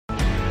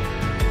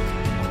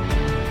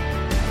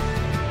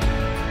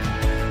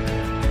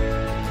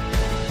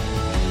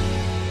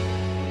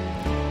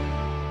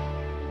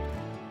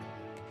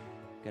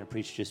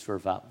preach just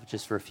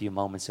for a few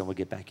moments, and we'll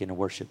get back into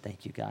worship.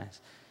 Thank you,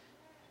 guys.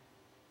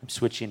 I'm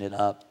switching it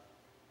up.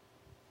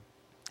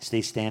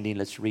 Stay standing.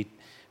 Let's read,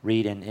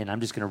 and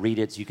I'm just going to read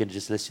it so you can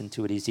just listen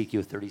to it.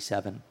 Ezekiel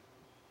 37.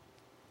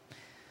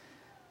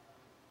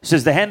 It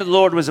says, the hand of the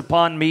Lord was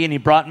upon me, and he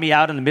brought me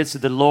out in the midst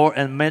of the Lord,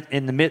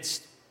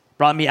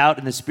 brought me out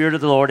in the spirit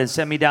of the Lord, and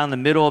set me down in the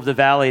middle of the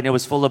valley, and it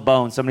was full of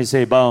bones. Somebody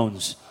say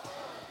bones.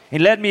 He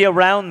led me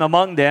around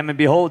among them, and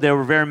behold, there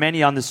were very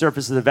many on the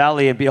surface of the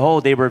valley, and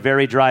behold, they were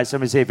very dry.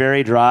 Somebody say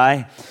very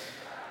dry.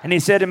 And he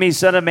said to me,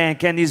 Son of man,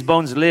 can these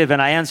bones live?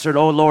 And I answered,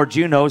 O Lord,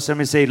 you know.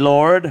 Somebody say,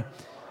 Lord,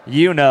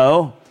 you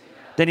know.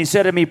 Then he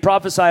said to me,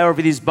 prophesy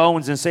over these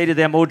bones and say to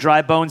them, O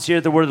dry bones, hear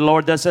the word of the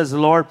Lord. Thus says the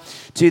Lord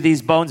to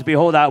these bones,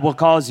 behold, I will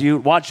cause you,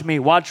 watch me,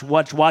 watch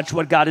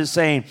what God is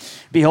saying.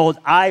 Behold,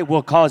 I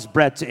will cause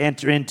breath to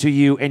enter into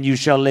you, and you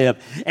shall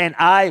live. And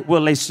I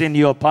will lay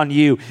sinew upon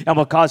you, and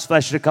will cause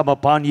flesh to come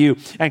upon you,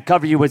 and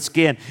cover you with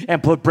skin,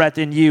 and put breath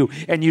in you,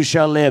 and you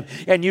shall live.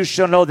 And you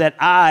shall know that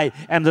I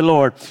am the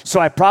Lord. So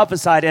I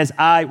prophesied as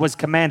I was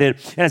commanded.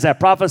 And as I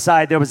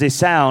prophesied, there was a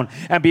sound,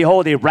 and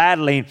behold, a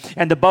rattling,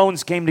 and the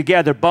bones came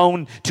together,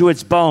 bone to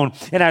its bone.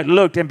 And I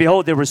looked, and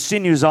behold, there were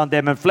sinews on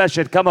them, and flesh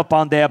had come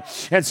upon them,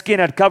 and skin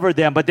had covered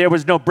them, but there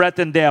was no breath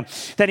in them.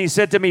 Then he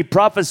said to me,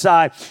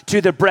 prophesy to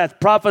the breath,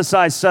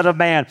 prophesy, son of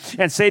man,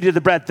 and say to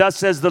the breath, thus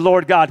says the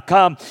Lord God,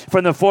 come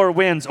from the four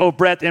winds, O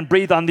breath, and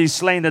breathe on these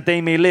slain that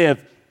they may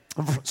live.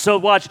 So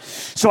watch.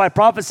 So I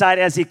prophesied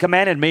as he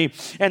commanded me,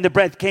 and the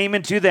breath came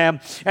into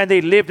them, and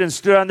they lived and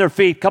stood on their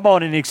feet. Come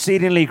on, an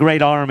exceedingly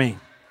great army.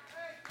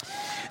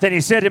 Then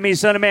he said to me,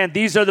 Son of man,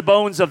 these are the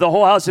bones of the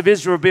whole house of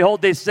Israel.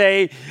 Behold, they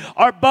say,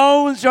 our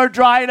bones are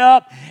dried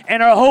up,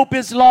 and our hope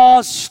is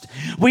lost.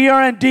 We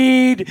are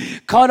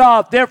indeed cut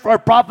off. Therefore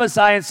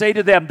prophesy and say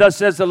to them, thus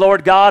says the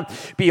Lord God,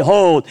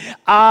 behold,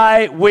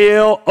 I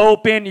will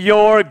open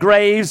your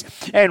graves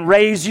and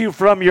raise you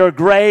from your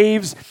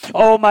graves,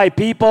 O my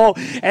people,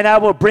 and I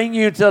will bring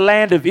you to the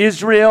land of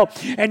Israel,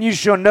 and you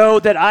shall know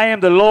that I am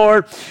the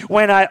Lord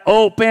when I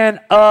open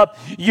up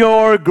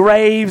your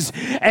graves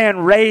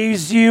and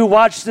raise you.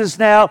 Watch this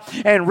now,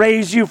 and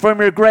raise you from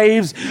your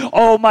graves,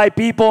 O my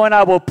people, and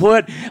I will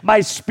put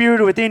my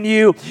spirit within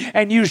you,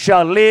 and you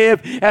shall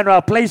live, and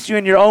I'll place you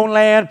in your own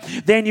land.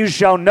 Then you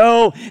shall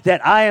know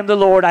that I am the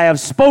Lord. I have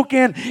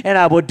spoken, and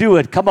I will do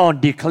it. Come on,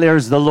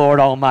 declares the Lord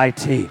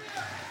Almighty.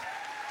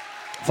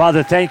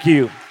 Father, thank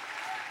you.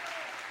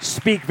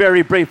 Speak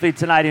very briefly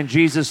tonight in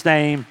Jesus'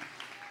 name.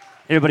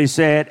 Everybody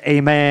said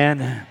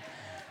amen.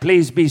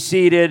 Please be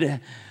seated. I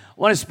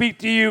want to speak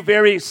to you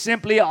very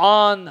simply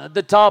on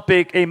the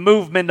topic, a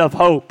movement of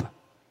hope.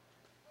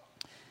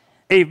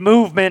 A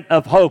movement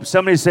of hope.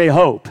 Somebody say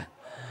hope.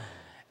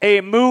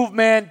 A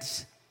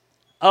movement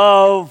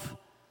of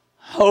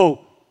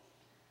hope.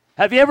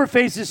 Have you ever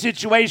faced a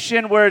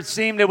situation where it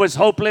seemed it was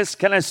hopeless?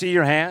 Can I see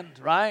your hand,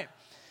 right?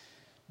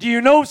 Do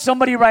you know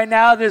somebody right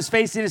now that is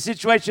facing a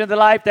situation in their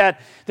life that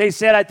they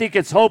said, I think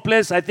it's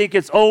hopeless, I think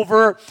it's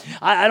over,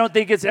 I don't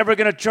think it's ever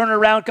going to turn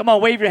around? Come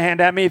on, wave your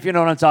hand at me if you know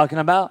what I'm talking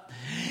about.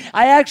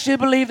 I actually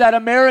believe that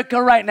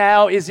America right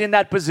now is in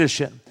that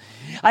position.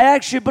 I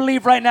actually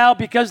believe right now,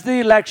 because of the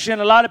election,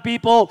 a lot of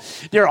people,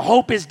 their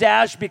hope is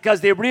dashed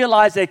because they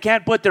realize they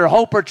can't put their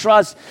hope or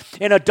trust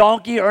in a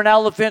donkey or an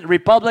elephant,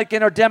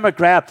 Republican or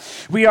Democrat.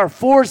 We are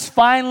forced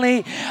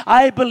finally,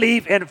 I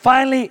believe, and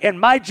finally in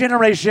my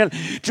generation,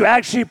 to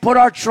actually put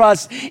our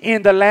trust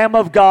in the Lamb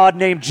of God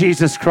named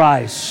Jesus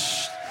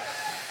Christ.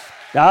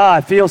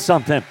 I feel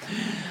something.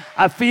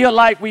 I feel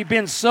like we've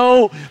been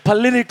so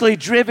politically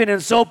driven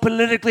and so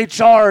politically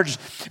charged.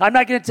 I'm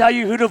not going to tell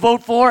you who to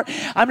vote for.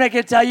 I'm not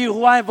going to tell you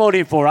who I'm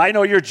voting for. I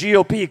know you're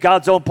GOP,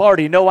 God's own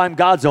party. No, I'm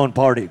God's own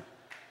party.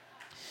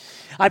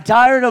 I'm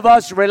tired of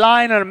us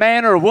relying on a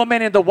man or a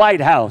woman in the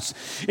White House.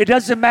 It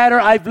doesn't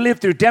matter. I've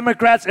lived through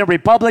Democrats and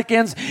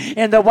Republicans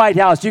in the White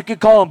House. You can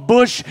call them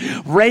Bush,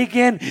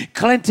 Reagan,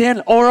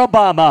 Clinton, or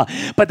Obama.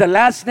 But the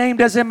last name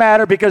doesn't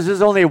matter, because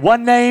there's only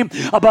one name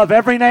above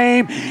every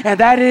name, and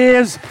that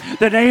is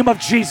the name of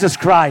Jesus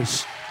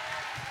Christ.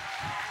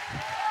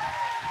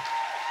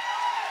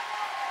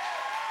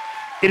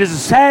 It is a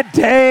sad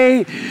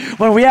day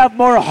when we have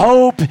more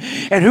hope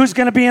and who's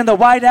going to be in the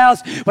White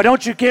House. But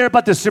don't you care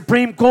about the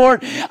Supreme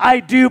Court? I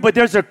do, but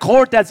there's a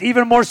court that's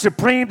even more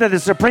supreme than the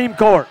Supreme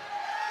Court.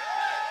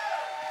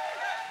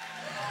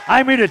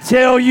 I'm here to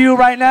tell you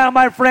right now,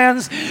 my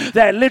friends,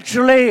 that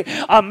literally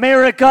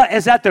America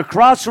is at the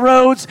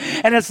crossroads,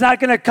 and it's not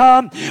going to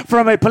come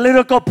from a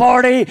political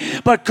party,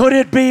 but could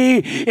it be?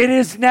 It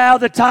is now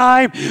the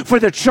time for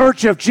the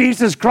Church of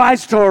Jesus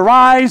Christ to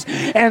arise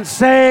and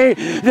say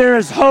there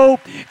is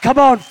hope, come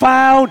on,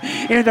 found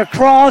in the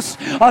cross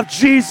of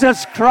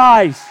Jesus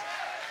Christ.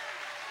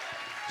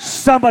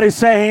 Somebody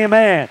say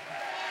amen.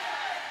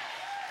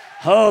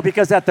 Oh,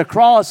 because at the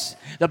cross,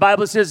 the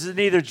Bible says it's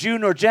neither Jew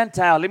nor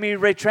Gentile. Let me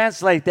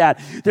retranslate that.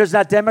 There's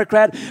not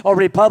Democrat or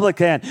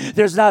Republican.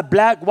 There's not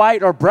black,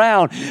 white, or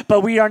brown.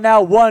 But we are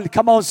now one.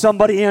 Come on,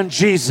 somebody, in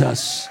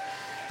Jesus.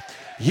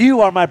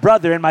 You are my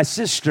brother and my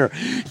sister.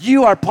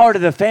 You are part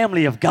of the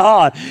family of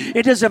God.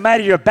 It doesn't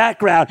matter your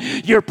background,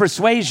 your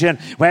persuasion.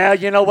 Well,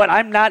 you know what?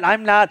 I'm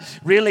not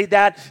really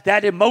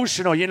that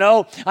emotional, you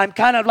know. I'm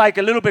kind of like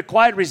a little bit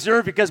quiet,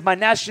 reserved because my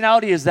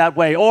nationality is that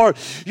way. Or,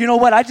 you know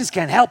what? I just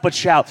can't help but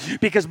shout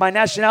because my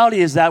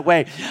nationality is that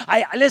way.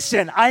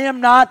 Listen, I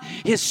am not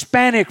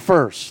Hispanic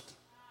first.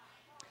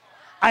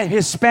 I'm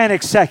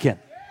Hispanic second.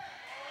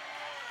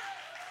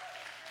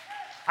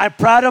 I'm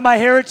proud of my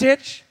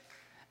heritage.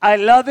 I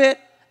love it.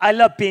 I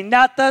love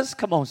piñatas.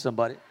 Come on,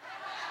 somebody.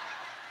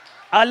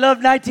 I love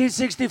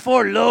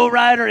 1964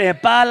 lowrider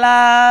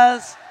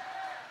Impalas.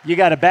 You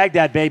got to bag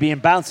that baby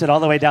and bounce it all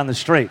the way down the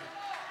street.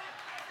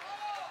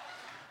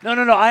 No.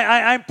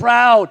 I'm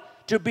proud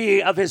to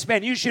be of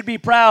Hispanic. You should be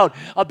proud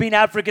of being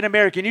African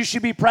American. You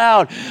should be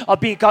proud of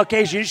being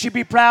Caucasian. You should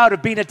be proud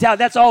of being Italian.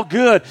 That's all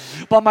good.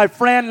 But my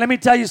friend, let me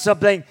tell you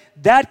something.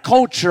 That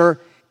culture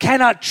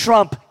cannot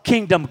trump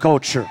kingdom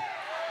culture.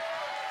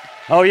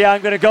 Oh yeah,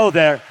 I'm going to go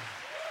there.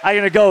 I'm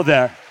going to go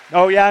there.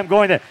 Oh yeah, I'm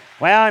going there.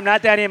 Well, I'm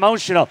not that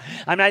emotional.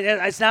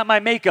 It's not my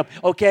makeup,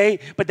 okay?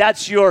 But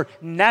that's your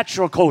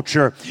natural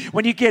culture.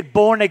 When you get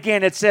born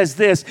again, it says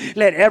this,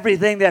 let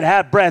everything that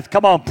have breath,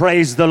 come on,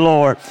 praise the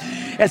Lord.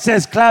 It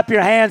says, clap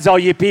your hands, all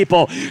you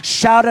people.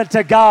 Shout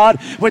unto God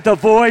with the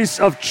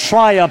voice of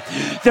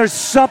triumph. There's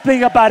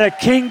something about a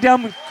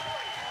kingdom.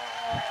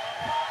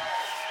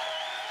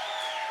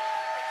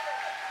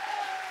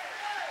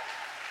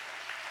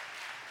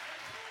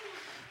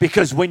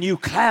 Because when you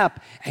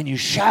clap and you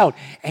shout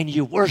and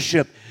you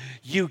worship,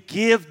 you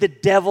give the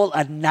devil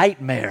a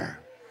nightmare.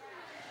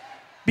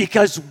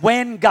 Because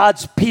when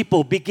God's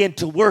people begin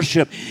to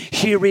worship,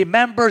 he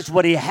remembers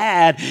what he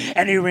had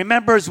and he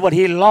remembers what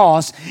he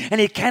lost,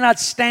 and he cannot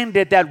stand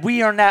it that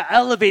we are now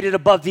elevated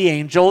above the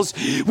angels.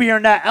 We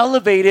are now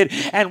elevated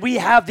and we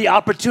have the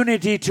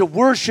opportunity to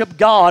worship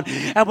God.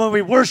 And when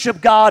we worship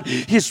God,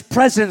 his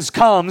presence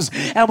comes.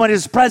 And when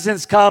his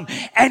presence comes,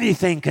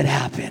 anything could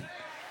happen.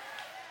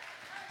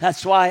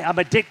 That's why I'm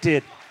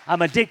addicted.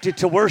 I'm addicted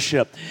to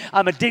worship.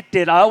 I'm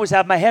addicted. I always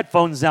have my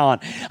headphones on.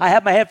 I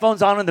have my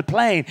headphones on the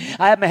plane.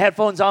 I have my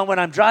headphones on when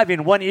I'm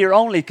driving, one ear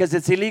only, because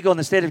it's illegal in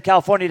the state of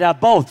California to have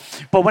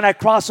both. But when I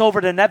cross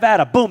over to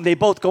Nevada, boom, they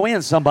both go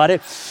in, somebody.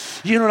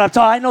 You know what I'm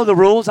talking? I know the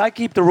rules. I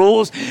keep the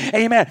rules.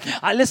 Amen.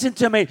 Listen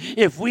to me.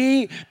 If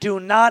we do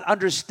not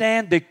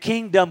understand the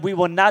kingdom, we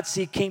will not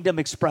see kingdom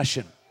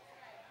expression.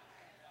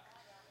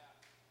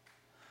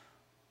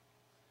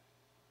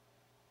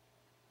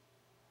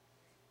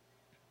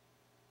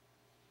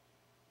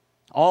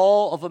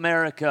 All of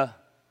America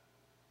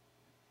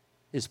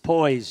is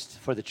poised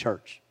for the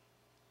church.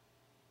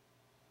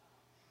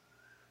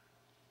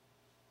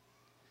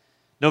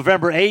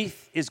 November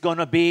 8th is going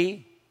to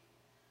be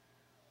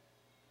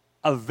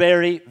a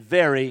very,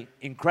 very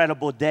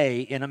incredible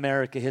day in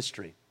America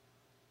history.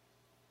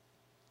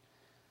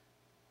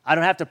 I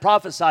don't have to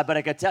prophesy, but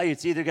I can tell you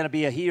it's either going to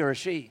be a he or a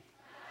she.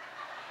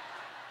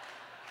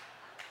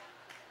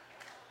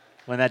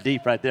 Wasn't that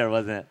deep right there,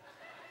 wasn't it?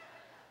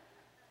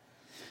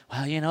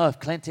 Well, you know, if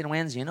Clinton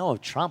wins, you know,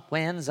 if Trump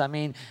wins, I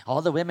mean,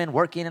 all the women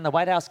working in the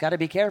White House got to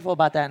be careful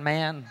about that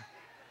man.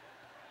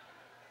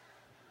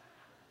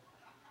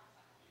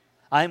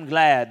 I'm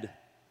glad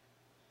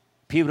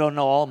people don't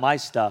know all my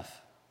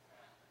stuff.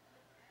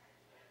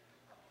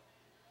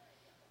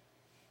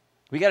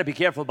 We got to be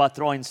careful about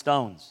throwing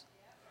stones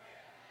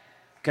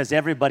because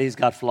everybody's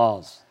got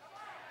flaws.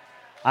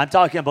 I'm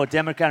talking about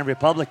Democrat and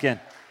Republican.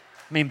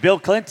 I mean, Bill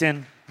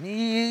Clinton,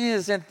 he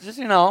isn't just,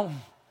 you know.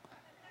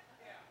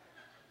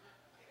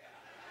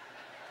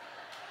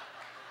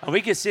 And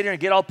we can sit here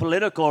and get all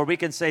political, or we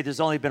can say there's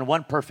only been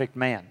one perfect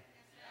man.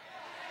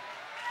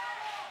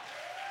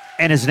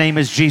 And his name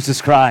is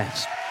Jesus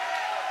Christ.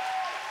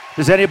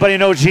 Does anybody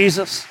know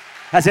Jesus?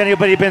 Has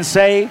anybody been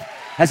saved?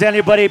 Has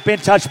anybody been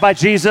touched by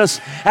Jesus?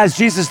 Has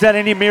Jesus done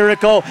any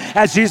miracle?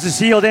 Has Jesus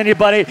healed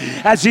anybody?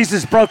 Has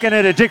Jesus broken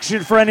an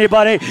addiction for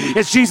anybody?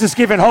 Is Jesus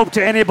giving hope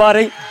to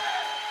anybody?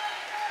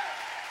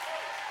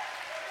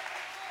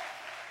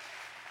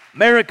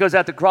 America's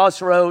at the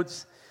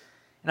crossroads.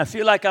 And I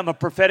feel like I'm a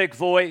prophetic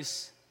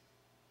voice.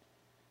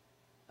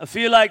 I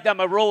feel like that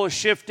my role is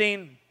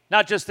shifting,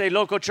 not just a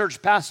local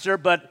church pastor,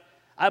 but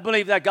I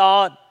believe that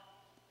God,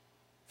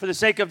 for the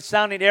sake of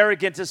sounding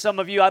arrogant to some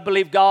of you, I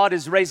believe God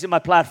is raising my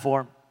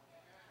platform.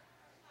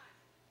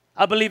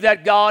 I believe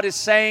that God is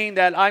saying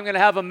that I'm going to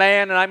have a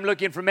man, and I'm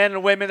looking for men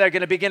and women that are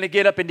going to begin to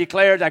get up and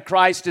declare that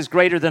Christ is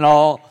greater than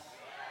all.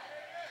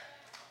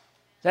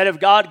 That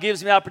if God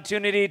gives me the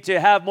opportunity to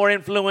have more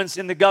influence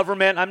in the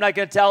government, I'm not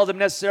going to tell them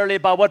necessarily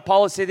about what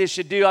policy they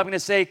should do. I'm going to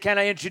say, can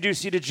I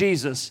introduce you to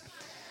Jesus?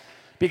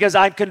 Because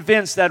I'm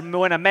convinced that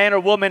when a man or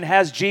woman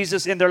has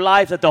Jesus in their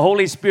life, that the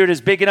Holy Spirit is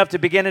big enough to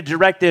begin to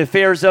direct the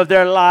affairs of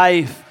their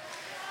life.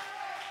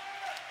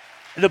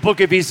 In the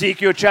book of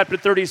Ezekiel, chapter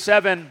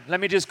 37,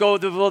 let me just go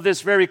through this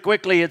very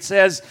quickly. It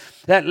says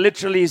that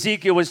literally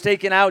Ezekiel was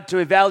taken out to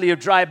a valley of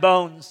dry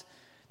bones.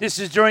 This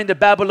is during the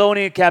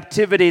Babylonian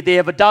captivity. They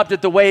have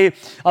adopted the way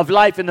of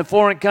life in the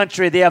foreign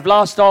country. They have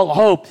lost all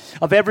hope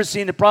of ever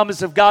seeing the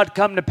promise of God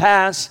come to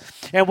pass.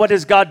 And what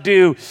does God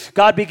do?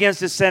 God begins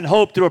to send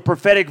hope through a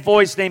prophetic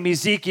voice named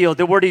Ezekiel.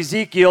 The word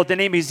Ezekiel, the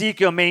name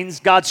Ezekiel means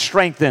God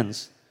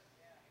strengthens.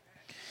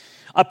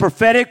 A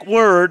prophetic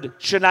word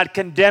should not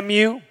condemn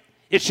you.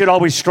 It should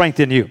always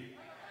strengthen you.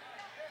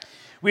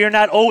 We are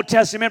not Old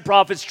Testament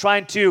prophets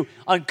trying to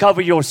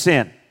uncover your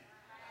sin.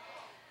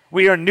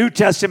 We are New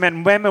Testament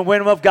men and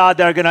women of God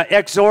that are going to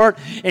exhort,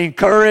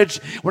 encourage.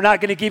 We're not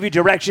going to give you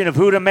direction of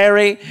who to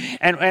marry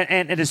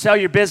and to sell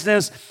your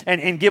business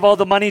and give all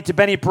the money to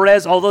Benny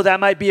Perez, although that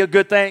might be a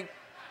good thing.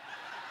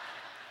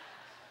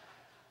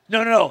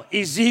 No.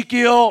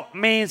 Ezekiel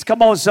means,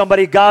 come on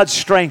somebody, God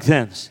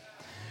strengthens.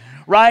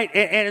 Right?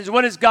 And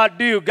what does God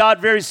do?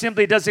 God very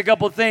simply does a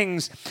couple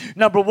things.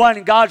 Number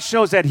one, God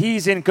shows that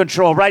He's in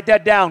control. Write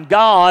that down.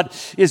 God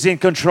is in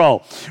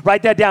control.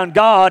 Write that down.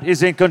 God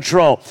is in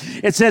control.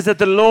 It says that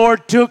the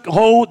Lord took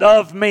hold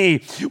of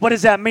me. What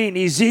does that mean?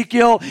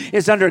 Ezekiel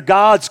is under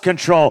God's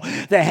control.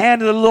 The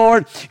hand of the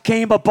Lord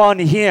came upon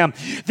him.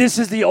 This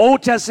is the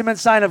Old Testament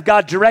sign of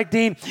God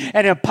directing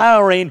and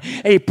empowering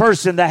a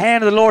person. The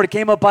hand of the Lord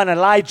came upon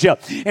Elijah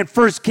in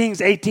 1 Kings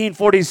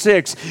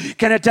 18:46.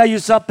 Can I tell you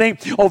something?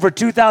 Over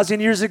 2,000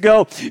 years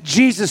ago,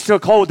 Jesus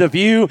took hold of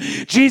you.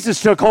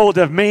 Jesus took hold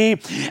of me.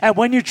 And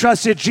when you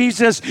trusted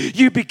Jesus,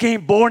 you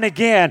became born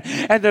again.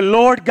 And the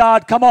Lord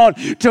God, come on,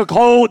 took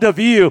hold of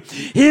you.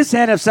 His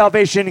hand of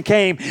salvation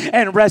came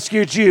and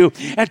rescued you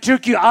and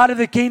took you out of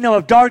the kingdom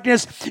of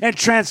darkness and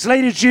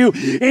translated you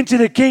into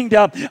the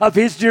kingdom of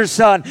His dear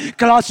Son.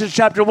 Colossians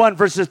chapter 1,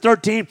 verses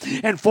 13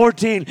 and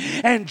 14.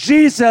 And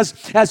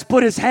Jesus has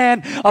put His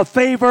hand of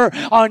favor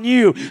on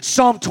you.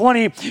 Psalm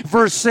 20,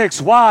 verse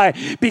 6. Why?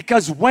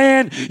 Because when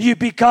you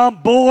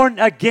become born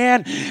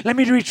again, let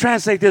me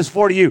retranslate this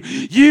for you.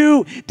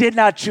 You did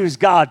not choose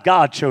God.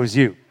 God chose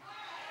you.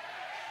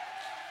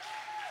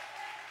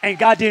 And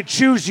God didn't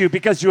choose you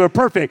because you were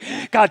perfect.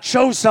 God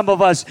chose some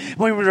of us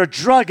when we were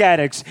drug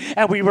addicts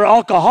and we were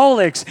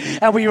alcoholics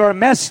and we were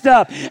messed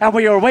up and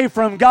we were away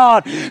from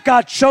God.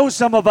 God chose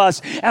some of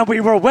us and we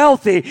were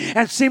wealthy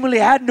and seemingly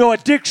had no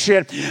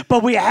addiction,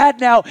 but we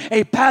had now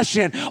a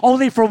passion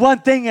only for one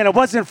thing, and it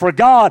wasn't for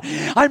God.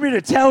 I'm here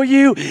to tell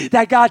you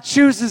that God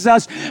chooses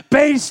us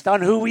based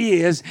on who He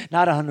is,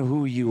 not on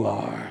who you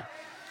are.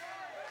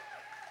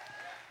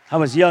 I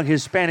was a young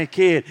Hispanic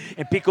kid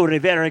in Pico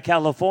Rivera,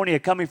 California,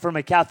 coming from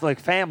a Catholic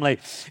family.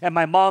 And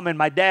my mom and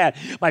my dad,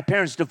 my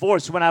parents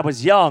divorced when I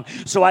was young.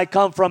 So I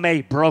come from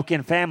a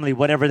broken family,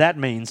 whatever that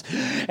means.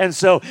 And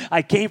so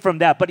I came from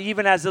that. But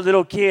even as a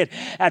little kid,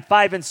 at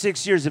 5 and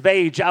 6 years of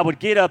age, I would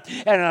get up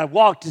and I'd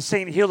walk to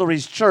St.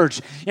 Hilary's Church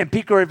in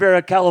Pico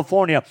Rivera,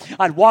 California.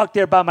 I'd walk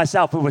there by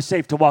myself. It was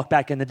safe to walk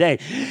back in the day.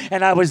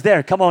 And I was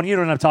there. Come on, you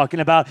know what I'm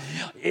talking about.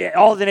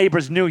 All the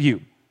neighbors knew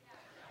you.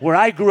 Where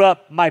I grew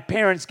up, my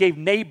parents gave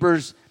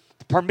neighbors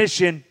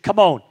permission, come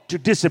on, to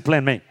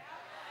discipline me.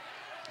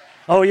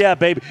 Oh, yeah,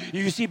 baby.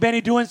 You see Benny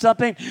doing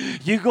something?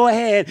 You go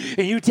ahead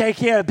and you take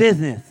care of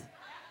business.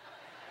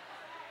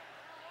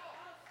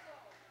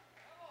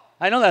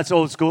 I know that's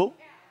old school.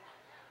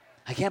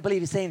 I can't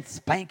believe he's saying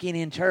spanking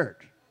in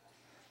church.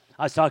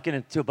 I was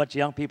talking to a bunch of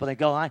young people. They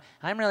go,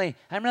 I'm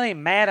really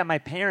mad at my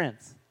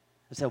parents.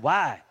 I said,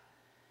 why?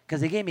 Because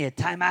they gave me a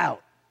timeout.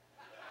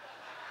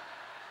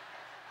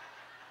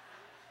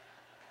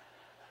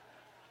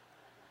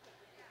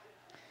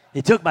 They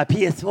took my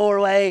PS4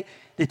 away.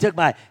 They took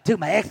my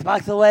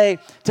Xbox away,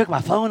 took my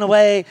phone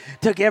away,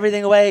 took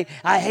everything away.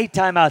 I hate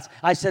timeouts.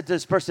 I said to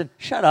this person,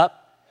 shut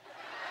up.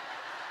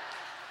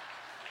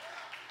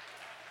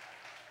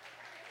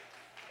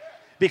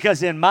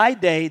 Because in my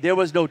day, there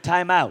was no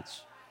timeouts.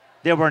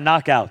 There were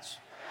knockouts.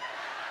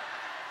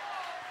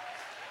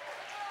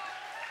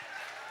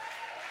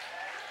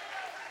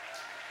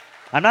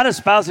 I'm not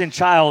espousing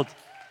child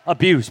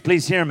abuse.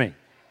 Please hear me.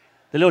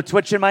 The little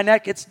twitch in my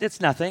neck, it's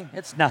nothing.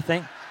 It's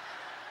nothing.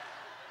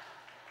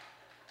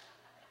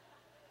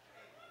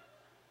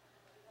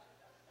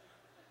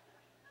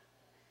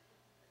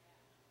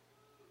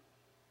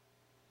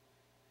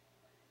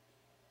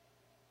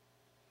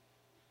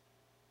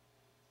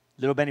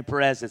 Little Benny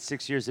Perez at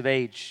 6 years of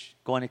age,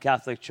 going to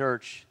Catholic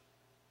church,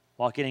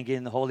 walking and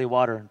getting the holy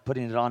water and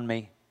putting it on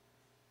me,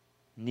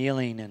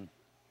 kneeling and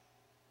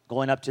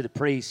going up to the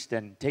priest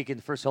and taking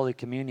the first Holy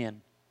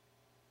Communion.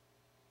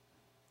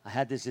 I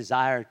had this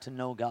desire to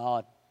know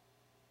God.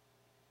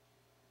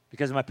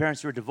 Because my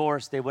parents were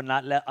divorced, they would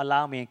not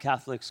allow me in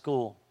Catholic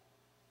school.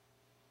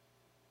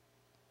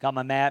 Got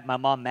my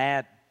mom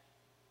mad,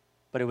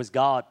 but it was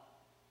God.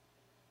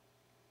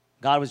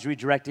 God was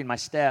redirecting my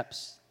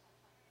steps.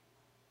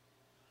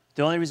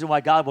 The only reason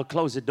why God will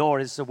close the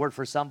door, this is a word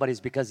for somebody, is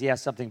because He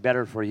has something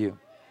better for you.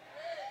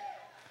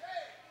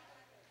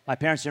 My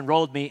parents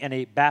enrolled me in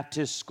a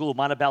Baptist school,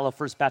 Montebello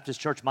First Baptist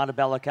Church,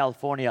 Montebello,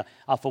 California,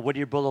 off of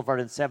Whittier Boulevard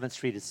and 7th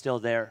Street. It's still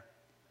there.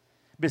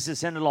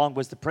 Mrs. Henderlong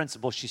was the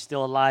principal. She's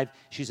still alive.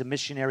 She's a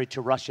missionary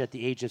to Russia at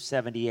the age of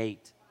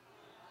 78.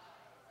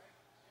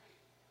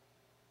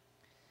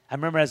 I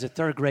remember as a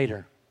third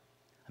grader,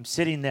 I'm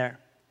sitting there,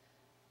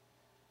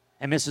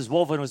 and Mrs.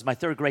 Wolfen was my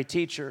third grade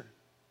teacher.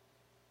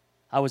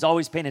 I was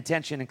always paying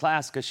attention in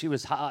class because she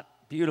was hot,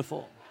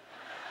 beautiful.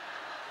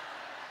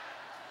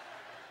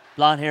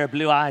 Blonde hair,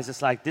 blue eyes.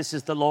 It's like, this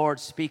is the Lord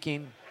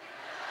speaking.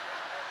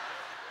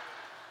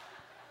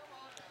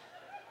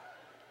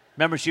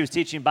 Remember, she was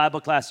teaching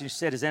Bible class, and she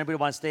said, does anybody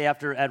want to stay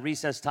after at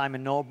recess time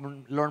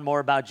and learn more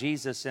about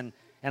Jesus? And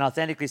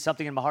authentically,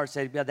 something in my heart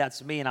said, yeah,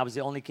 that's me. And I was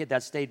the only kid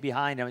that stayed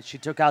behind. And she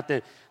took out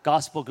the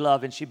gospel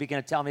glove, and she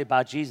began to tell me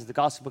about Jesus. The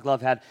gospel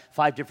glove had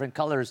 5 different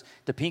colors.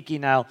 The pinky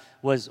now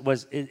was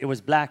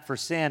black for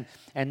sin.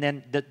 And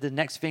then the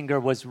next finger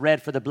was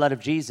red for the blood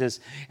of Jesus.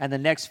 And the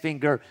next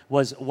finger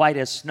was white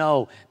as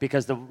snow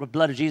because the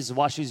blood of Jesus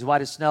washes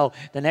white as snow.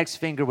 The next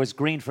finger was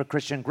green for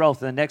Christian growth.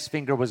 And the next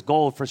finger was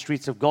gold for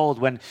streets of gold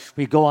when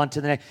we go on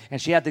to the next.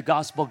 And she had the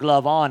gospel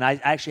glove on. I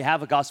actually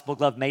have a gospel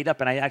glove made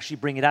up, and I actually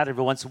bring it out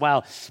every once in a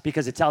while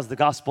because it tells the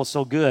gospel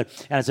so good.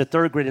 And as a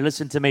third grader,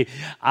 listen to me,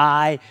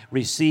 I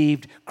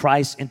received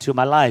Christ into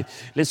my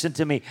life. Listen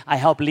to me, I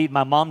helped lead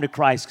my mom to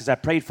Christ because I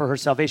prayed for her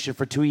salvation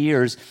for 2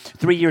 years.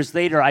 3 years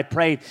later, I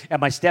prayed,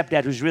 and my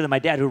stepdad, who's really my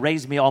dad, who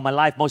raised me all my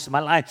life, most of my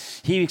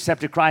life, he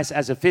accepted Christ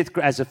as a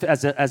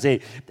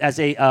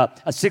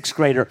sixth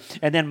grader.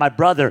 And then my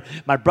brother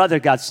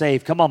got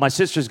saved. Come on, my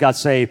sisters got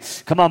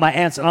saved. Come on, my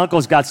aunts and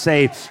uncles got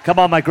saved. Come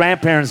on, my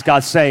grandparents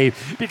got saved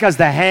because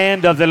the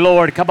hand of the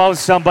Lord, come on,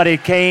 somebody,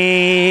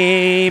 came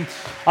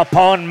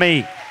upon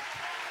me.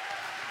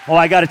 Oh,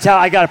 I got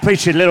to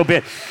preach it a little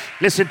bit.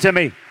 Listen to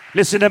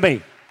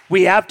me.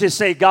 We have to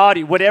say, God,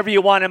 whatever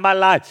you want in my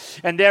life.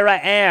 And there I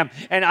am.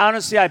 And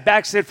honestly, I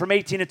backslid from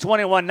 18 to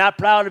 21. Not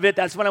proud of it.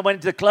 That's when I went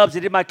into the clubs. I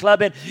did my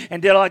clubbing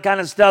and did all that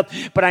kind of stuff.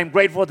 But I'm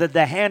grateful that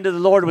the hand of the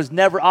Lord was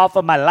never off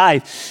of my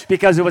life,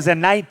 because it was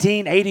in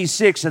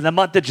 1986 in the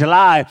month of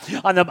July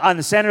on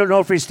the San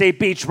Onofre State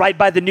Beach, right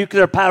by the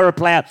nuclear power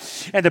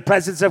plant. And the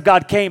presence of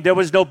God came. There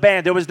was no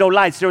band. There was no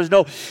lights. There was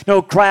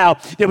no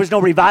crowd. There was no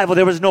revival.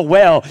 There was no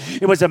well.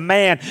 It was a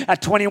man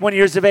at 21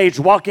 years of age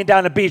walking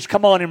down the beach.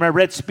 Come on, in my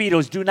red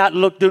Speedos. Do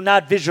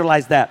not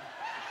visualize that.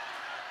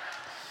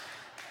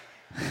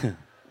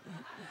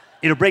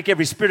 It'll break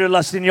every spirit of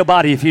lust in your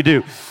body if you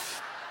do.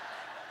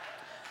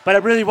 But I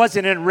really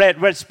wasn't in red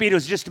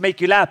Speedos just to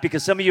make you laugh,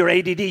 because some of you are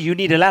ADD. You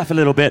need to laugh a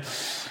little bit.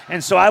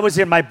 And so I was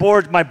in my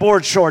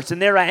board shorts,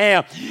 and there I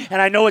am.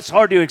 And I know it's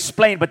hard to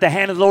explain, but the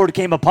hand of the Lord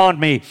came upon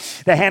me.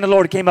 The hand of the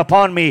Lord came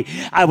upon me.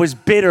 I was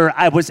bitter.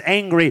 I was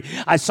angry.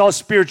 I saw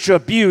spiritual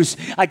abuse.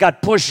 I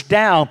got pushed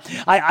down.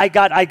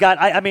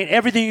 I mean,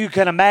 everything you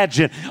can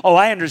imagine. Oh,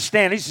 I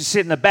understand. I used to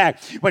sit in the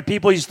back when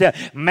people used to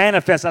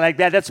manifest like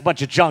that. That's a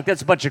bunch of junk.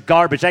 That's a bunch of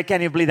garbage. I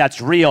can't even believe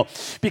that's real,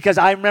 because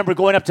I remember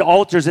going up to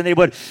altars and they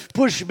would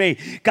push me.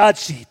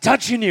 God's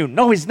touching you.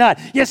 No, he's not.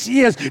 Yes,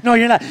 he is. No,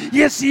 you're not.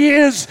 Yes, he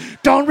is.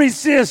 Don't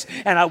resist.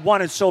 And I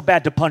wanted so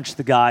bad to punch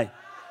the guy.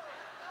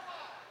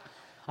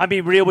 I'm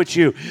being real with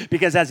you,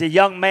 because as a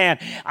young man,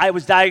 I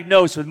was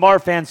diagnosed with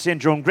Marfan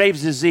syndrome,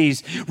 Graves'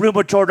 disease,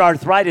 rheumatoid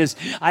arthritis.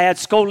 I had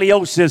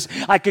scoliosis.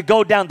 I could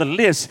go down the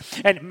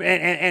list, and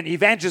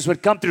evangelists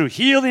would come through.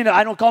 Healing.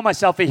 I don't call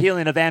myself a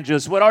healing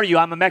evangelist. What are you?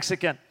 I'm a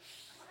Mexican.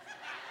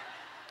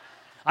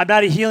 I'm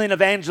not a healing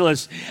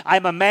evangelist.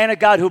 I'm a man of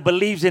God who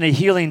believes in a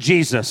healing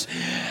Jesus.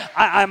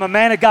 I'm a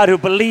man of God who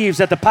believes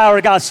that the power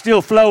of God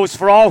still flows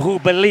for all who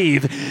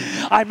believe.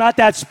 I'm not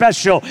that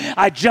special.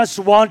 I just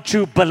want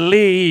to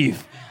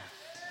believe.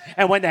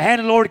 And when the hand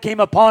of the Lord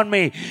came upon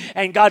me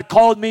and God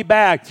called me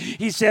back,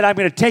 he said, I'm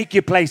going to take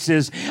you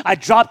places. I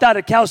dropped out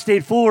of Cal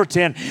State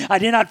Fullerton. I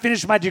did not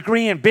finish my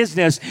degree in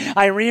business.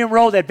 I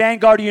re-enrolled at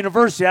Vanguard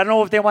University. I don't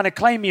know if they want to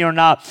claim me or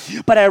not,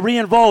 but I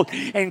re-enrolled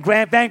in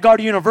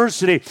Vanguard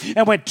University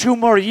and went 2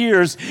 more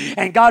years,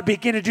 and God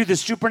began to do the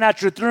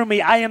supernatural through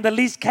me. I am the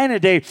least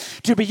candidate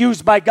to be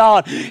used by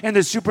God in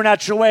the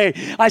supernatural way.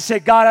 I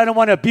said, God, I don't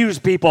want to abuse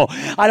people.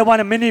 I don't want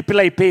to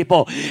manipulate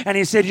people. And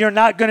he said, you're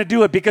not going to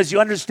do it, because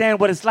you understand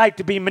what it's like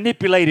to be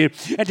manipulated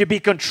and to be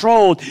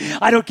controlled.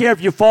 I don't care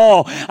if you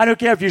fall. I don't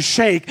care if you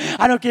shake.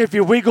 I don't care if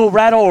you wiggle,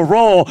 rattle, or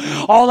roll.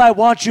 All I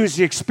want you is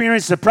to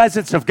experience the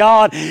presence of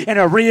God in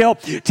a real,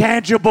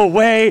 tangible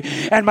way.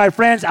 And my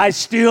friends, I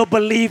still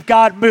believe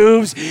God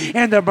moves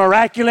in the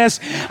miraculous.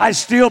 I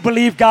still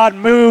believe God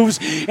moves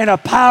in a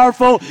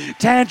powerful,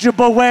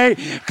 tangible way.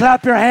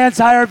 Clap your hands,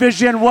 Higher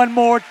Vision, one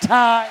more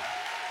time.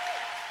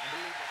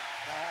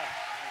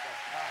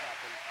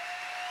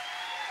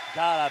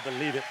 God, I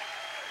believe it.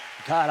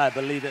 God, I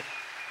believe it.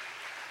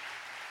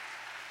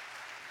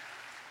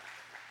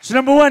 So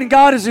number 1,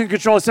 God is in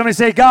control. Somebody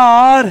say,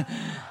 God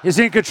is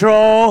in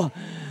control.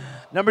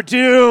 Number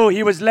 2,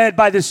 he was led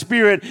by the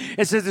Spirit.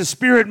 It says the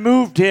Spirit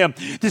moved him.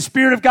 The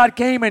Spirit of God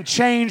came and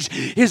changed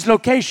his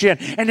location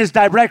and his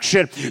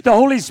direction. The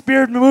Holy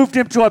Spirit moved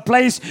him to a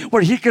place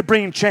where he could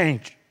bring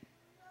change.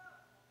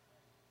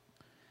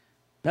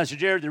 Pastor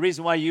Jared, the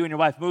reason why you and your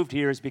wife moved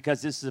here is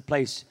because this is a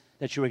place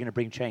that you were going to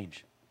bring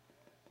change.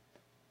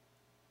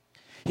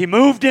 He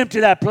moved him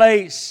to that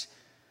place.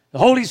 The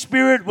Holy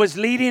Spirit was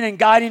leading and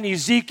guiding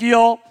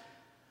Ezekiel,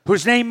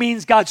 whose name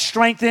means God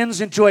strengthens,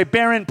 into a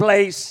barren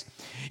place.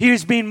 He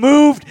was being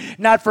moved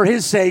not for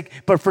his sake,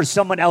 but for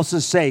someone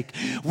else's sake.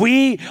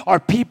 We are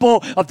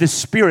people of the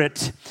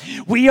Spirit.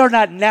 We are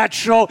not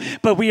natural,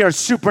 but we are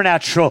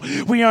supernatural.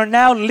 We are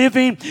now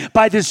living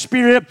by the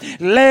Spirit,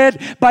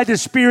 led by the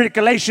Spirit,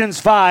 Galatians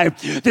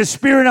 5. The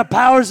Spirit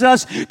empowers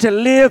us to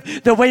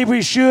live the way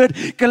we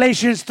should,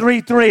 Galatians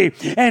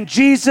 3:3. And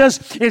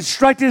Jesus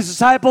instructed his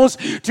disciples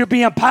to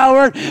be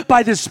empowered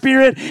by the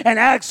Spirit, and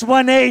Acts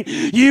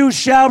 1:8, you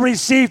shall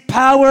receive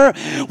power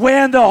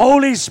when the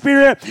Holy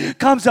Spirit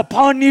comes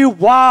upon you.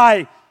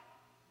 Why?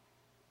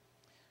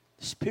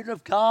 The Spirit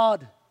of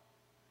God.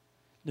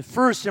 The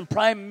first and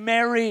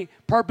primary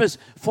purpose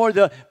for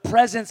the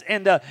presence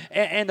and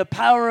the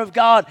power of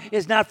God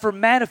is not for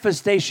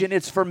manifestation,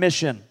 it's for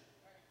mission.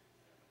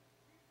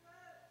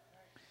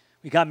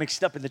 We got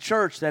mixed up in the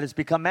church that has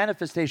become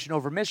manifestation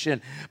over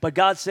mission. But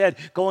God said,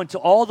 go into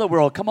all the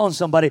world, come on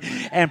somebody,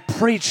 and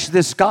preach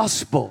this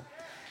gospel.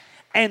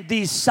 And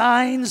these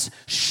signs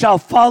shall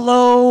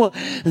follow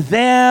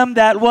them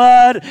that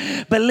would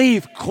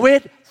believe.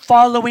 Quit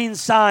following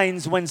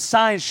signs when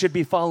signs should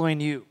be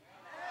following you.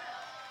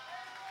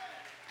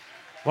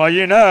 Well,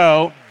 you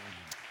know,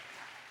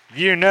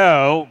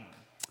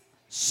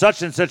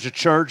 such and such a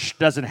church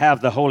doesn't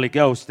have the Holy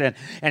Ghost. And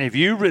if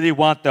you really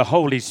want the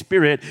Holy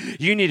Spirit,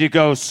 you need to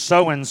go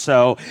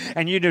so-and-so.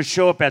 And you need to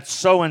show up at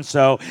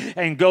so-and-so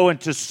and go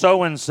into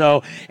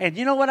so-and-so. And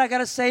you know what I got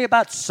to say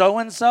about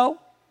so-and-so?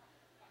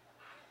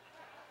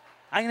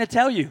 I'm going to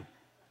tell you.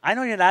 I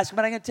know you're not asking,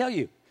 but I'm going to tell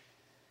you.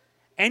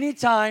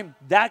 Anytime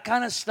that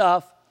kind of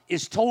stuff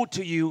is told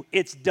to you,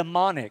 it's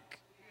demonic.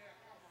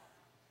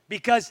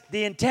 Because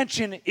the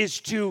intention is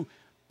to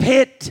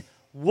pit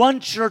one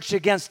church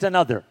against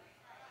another.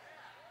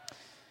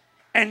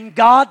 And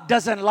God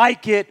doesn't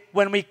like it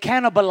when we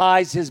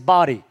cannibalize his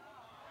body.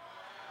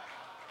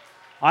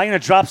 I'm going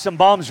to drop some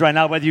bombs right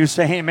now, whether you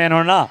say amen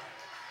or not.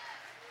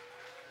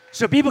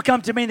 So people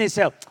come to me and they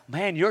say,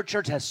 man, your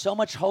church has so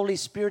much Holy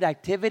Spirit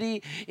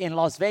activity in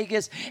Las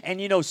Vegas. And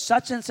you know,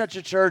 such and such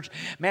a church,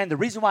 man, the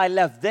reason why I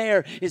left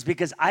there is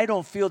because I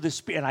don't feel the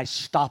Spirit. And I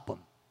stop them.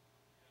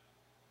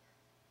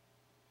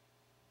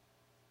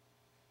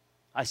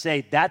 I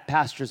say, that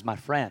pastor is my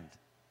friend.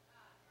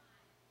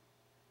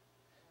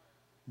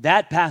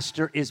 That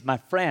pastor is my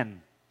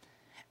friend.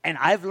 And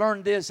I've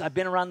learned this, I've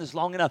been around this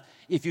long enough.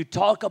 If you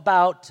talk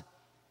about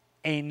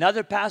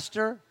another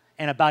pastor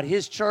and about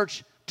his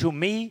church to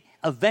me,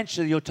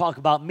 eventually you'll talk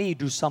about me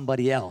to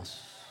somebody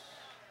else.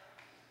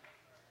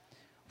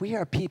 We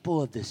are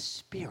people of the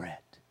Spirit.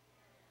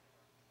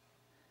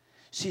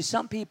 See,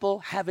 some people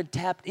haven't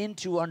tapped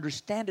into or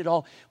understand it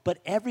all, but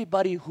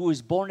everybody who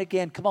is born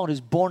again, come on,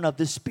 is born of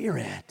the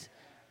Spirit.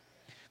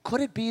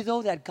 Could it be,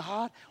 though, that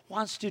God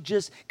wants to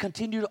just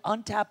continue to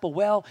untap a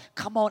well,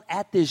 come on,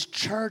 at this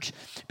church,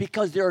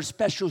 because there are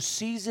special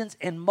seasons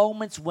and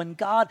moments when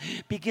God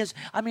begins.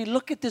 I mean,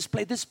 look at this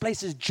place. This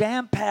place is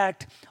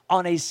jam-packed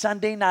on a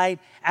Sunday night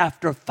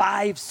after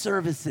 5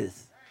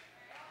 services.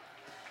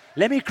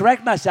 Let me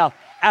correct myself,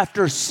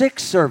 after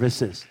 6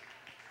 services.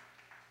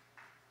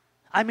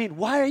 I mean,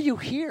 why are you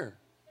here?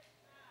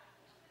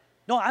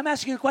 No, I'm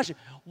asking you a question.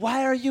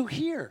 Why are you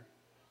here?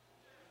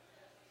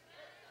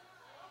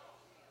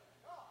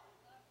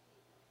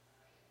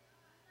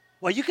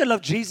 Well, you can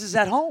love Jesus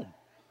at home.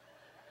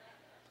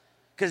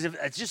 Because if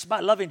it's just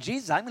about loving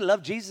Jesus, I'm going to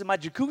love Jesus in my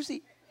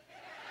jacuzzi.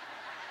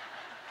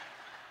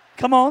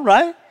 Come on,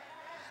 right?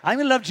 I'm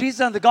going to love Jesus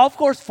on the golf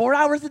course 4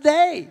 hours a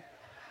day.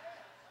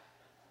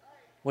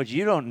 What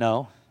you don't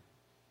know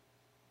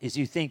is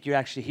you think you're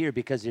actually here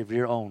because of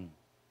your own.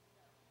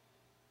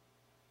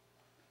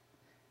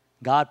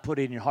 God put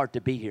it in your heart to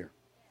be here.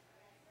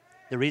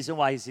 The reason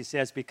why is he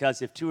says,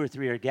 because if 2 or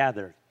 3 are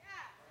gathered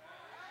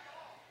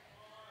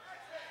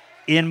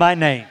in my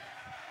name.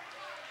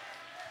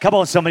 Come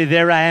on, somebody,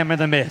 there I am in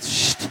the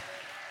midst.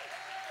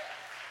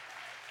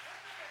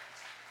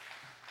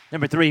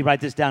 Number 3, write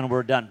this down and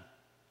we're done.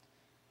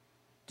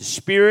 The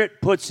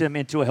Spirit puts him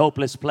into a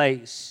hopeless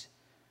place.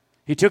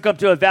 He took them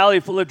to a valley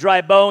full of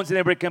dry bones, and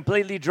they were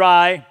completely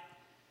dry.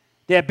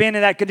 They had been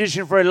in that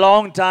condition for a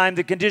long time.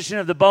 The condition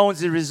of the bones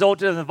is a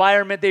result of the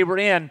environment they were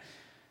in.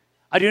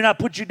 I do not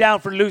put you down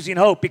for losing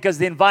hope because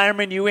the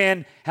environment you're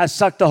in has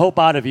sucked the hope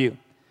out of you.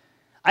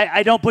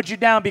 I don't put you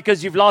down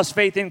because you've lost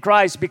faith in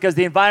Christ, because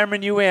the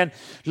environment you're in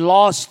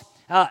caused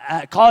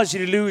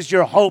you to lose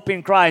your hope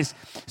in Christ.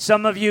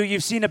 Some of you,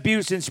 you've seen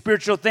abuse in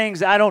spiritual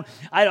things. I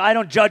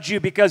don't judge you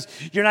because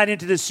you're not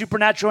into the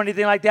supernatural or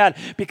anything like that,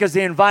 because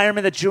the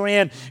environment that you're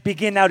in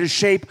begin now to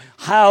shape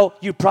how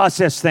you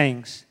process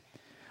things.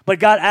 But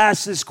God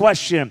asks this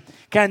question,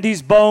 can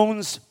these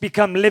bones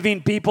become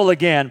living people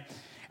again?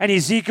 And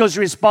Ezekiel's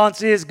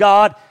response is,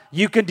 God,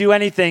 you can do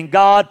anything.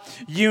 God,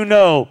 you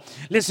know.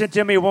 Listen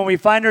to me. When we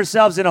find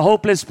ourselves in a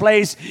hopeless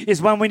place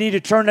is when we need to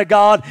turn to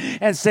God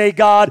and say,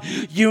 God,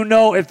 you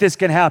know if this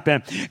can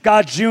happen.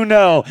 God, you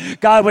know.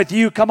 God, with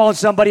you, come on,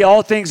 somebody,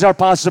 all things are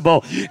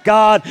possible.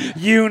 God,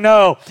 you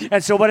know.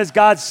 And so what does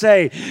God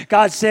say?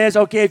 God says,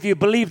 okay, if you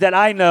believe that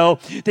I know,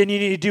 then you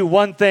need to do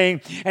one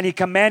thing. And he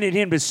commanded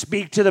him to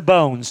speak to the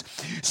bones.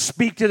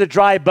 Speak to the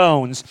dry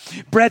bones.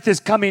 Breath is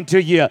coming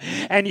to you,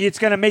 and it's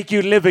going to make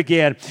you live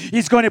again.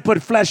 He's going to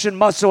put flesh and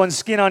muscle and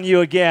skin on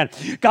you again.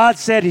 God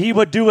said he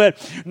would do it.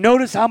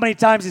 Notice how many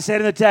times he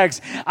said in the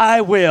text,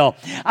 I will,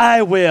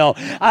 I will,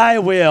 I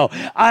will,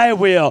 I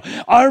will.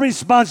 Our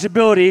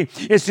responsibility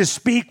is to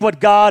speak what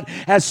God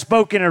has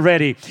spoken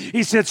already.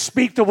 He said,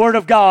 speak the word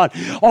of God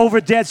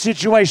over dead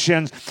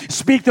situations.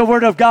 Speak the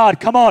word of God,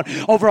 come on,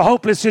 over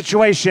hopeless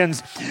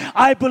situations.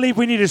 I believe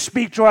we need to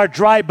speak to our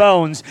dry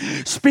bones.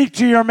 Speak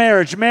to your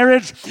marriage.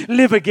 Marriage,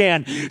 live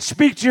again.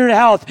 Speak to your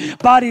health.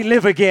 Body,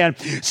 live again.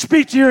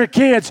 Speak to your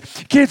kids.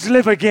 Kids,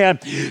 live again.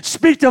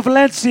 Speak to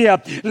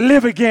Valencia.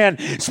 Live again.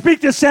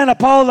 Speak to Santa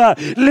Paula.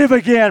 Live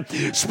again.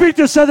 Speak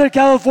to Southern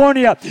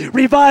California.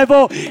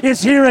 Revival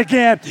is here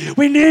again.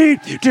 We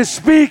need to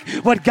speak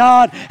what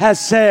God has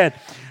said.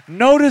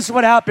 Notice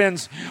what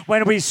happens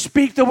when we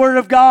speak the word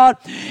of God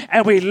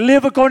and we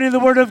live according to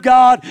the word of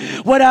God.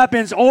 What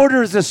happens?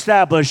 Order is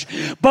established,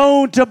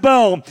 bone to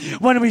bone.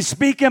 When we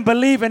speak and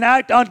believe and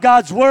act on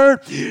God's word,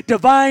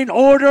 divine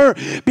order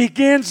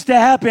begins to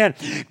happen.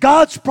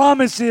 God's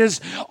promises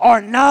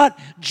are not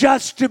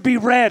just to be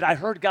read. I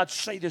heard God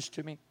say this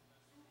to me.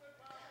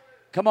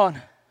 Come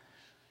on.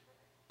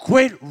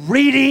 Quit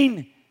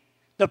reading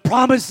the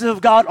promises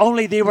of God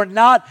only. They were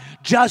not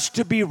just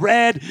to be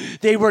read.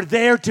 They were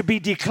there to be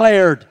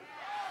declared.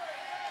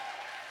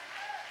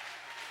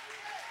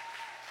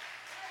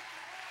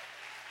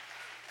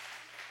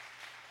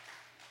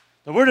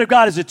 The word of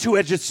God is a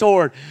two-edged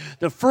sword.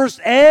 The first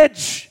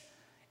edge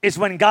is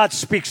when God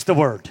speaks the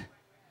word.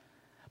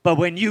 But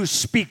when you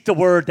speak the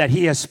word that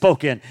he has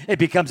spoken, it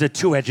becomes a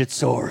two-edged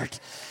sword.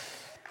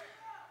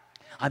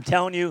 I'm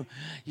telling you,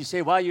 you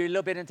say, well, you're a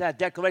little bit into that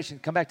declaration.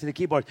 Come back to the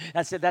keyboard.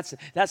 That's it.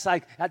 That's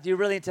like, you're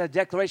really into that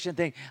declaration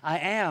thing. I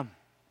am,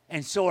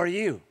 and so are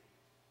you.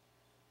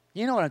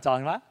 You know what I'm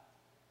talking about.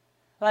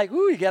 Like,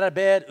 ooh, you got out of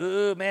bed.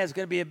 Ooh, man, it's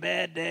going to be a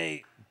bad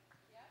day.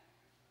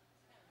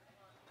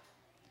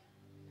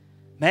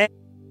 Man.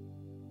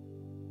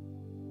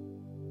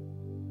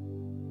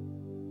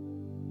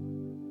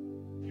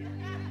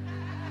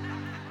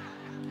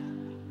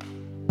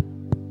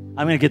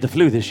 I'm going to get the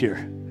flu this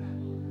year.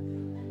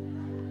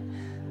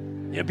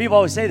 Yeah, people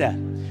always say that.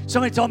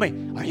 Somebody told me,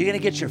 are you going to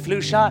get your flu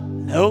shot?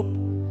 Nope.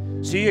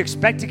 So you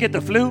expect to get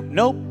the flu?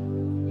 Nope.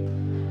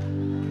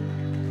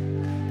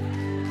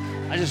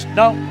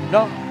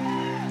 No.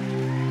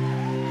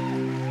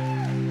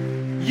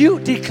 You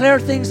declare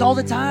things all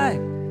the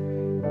time.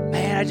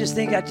 Man, I just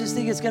think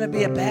it's going to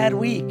be a bad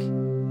week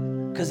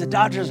because the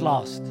Dodgers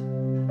lost.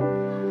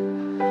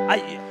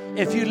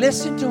 If you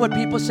listen to what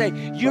people say,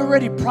 you're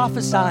already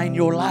prophesying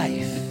your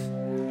life.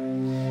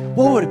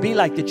 What would it be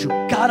like that you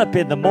got up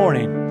in the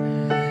morning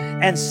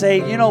and say,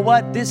 you know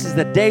what? This is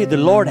the day the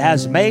Lord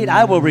has made.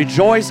 I will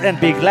rejoice and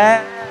be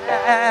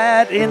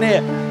glad in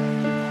it.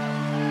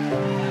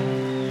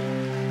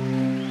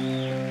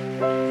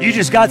 You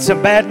just got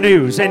some bad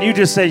news and you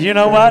just say, you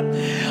know what?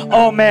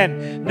 Oh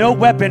man, no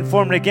weapon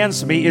formed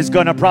against me is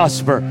going to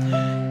prosper.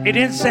 It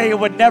didn't say it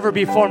would never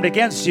be formed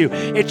against you.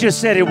 It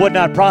just said it would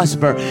not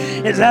prosper.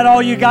 Is that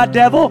all you got,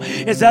 devil?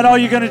 Is that all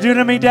you're going to do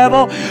to me,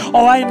 devil?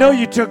 Oh, I know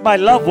you took my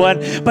loved one,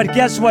 but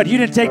guess what? You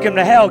didn't take him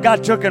to hell.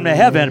 God took him to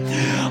heaven.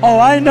 Oh,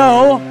 I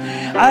know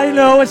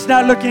it's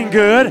not looking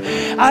good.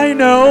 I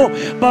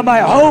know, but my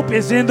hope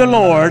is in the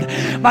Lord.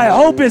 My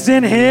hope is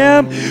in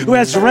him who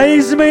has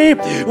raised me,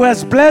 who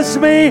has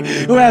blessed me,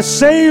 who has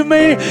saved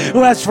me,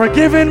 who has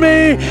forgiven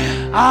me.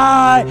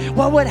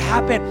 What would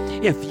happen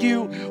if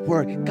you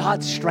were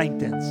God's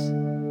strengthens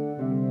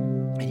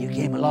and you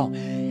came along?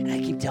 And I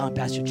keep telling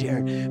Pastor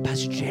Jared,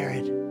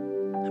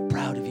 I'm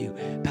proud of you.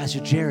 Pastor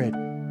Jared,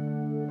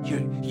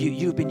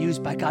 you've been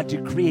used by God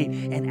to create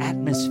an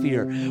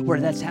atmosphere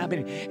where that's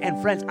happening.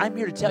 And friends, I'm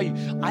here to tell you,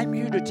 I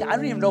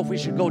don't even know if we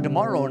should go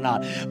tomorrow or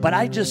not, but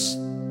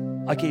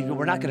okay,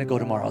 we're not going to go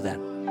tomorrow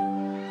then.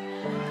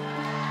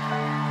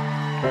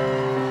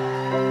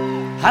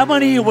 How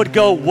many of you would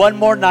go one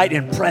more night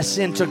and press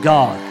into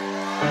God?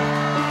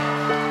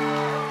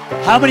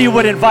 How many of you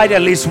would invite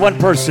at least one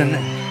person?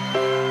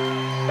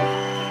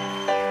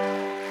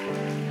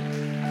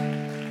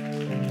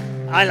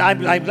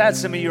 I'm glad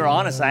some of you are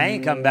honest. I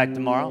ain't coming back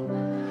tomorrow.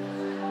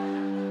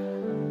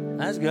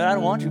 That's good. I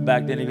don't want you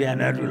back then if you had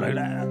an attitude like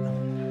that.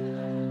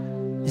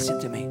 Listen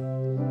to me,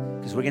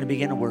 because we're going to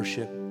begin to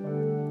worship.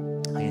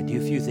 I'm going to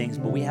do a few things,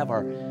 but we have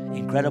our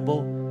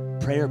incredible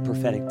prayer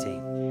prophetic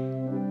team.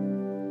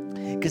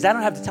 Because I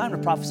don't have the time to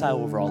prophesy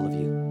over all of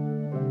you.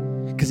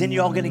 Because then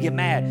you're all going to get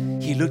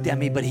mad. He looked at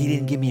me, but he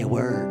didn't give me a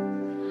word.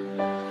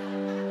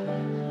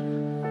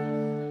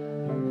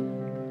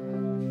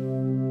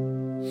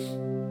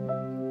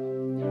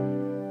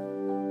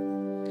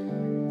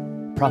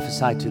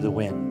 prophesy to the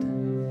wind.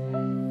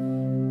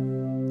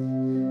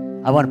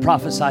 I want to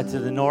prophesy to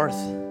the north,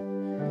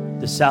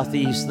 the south, the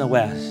east, and the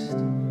west.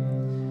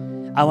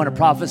 I want to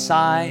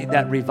prophesy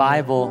that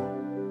revival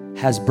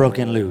has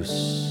broken loose.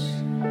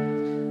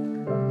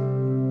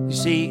 You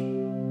see,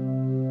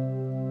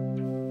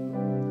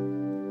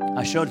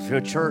 I showed it to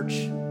a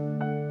church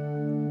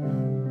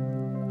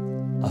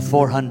of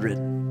 400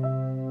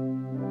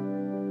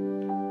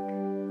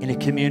 in a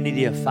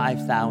community of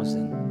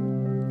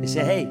 5,000. They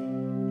said, hey,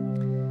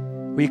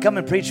 will you come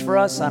and preach for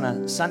us on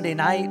a Sunday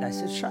night? I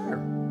said, sure.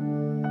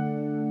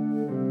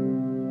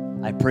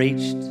 I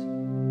preached.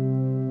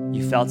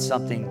 You felt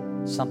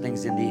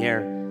something's in the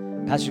air.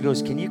 Pastor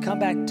goes, can you come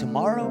back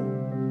tomorrow?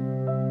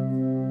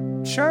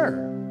 Sure,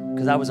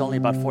 because I was only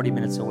about 40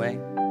 minutes away.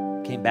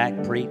 Came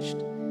back, preached.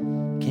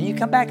 Can you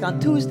come back on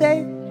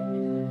Tuesday?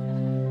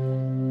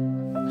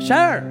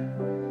 Sure.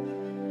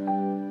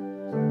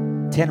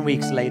 10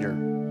 weeks later,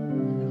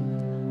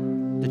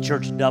 the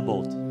church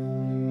doubled.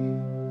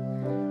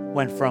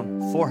 Went from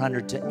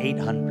 400 to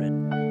 800.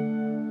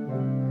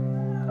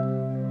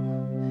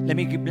 Let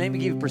me give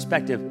you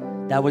perspective.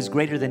 That was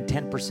greater than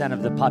 10%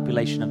 of the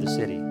population of the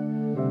city.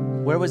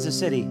 Where was the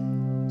city?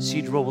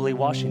 Cedarville,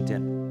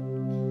 Washington.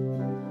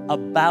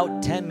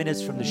 About 10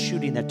 minutes from the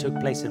shooting that took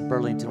place in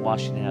Burlington,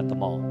 Washington at the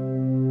mall.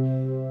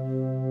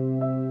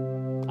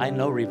 I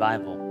know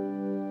revival.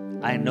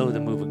 I know the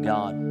move of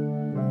God.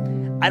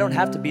 I don't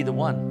have to be the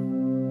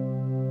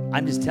one.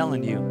 I'm just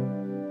telling you.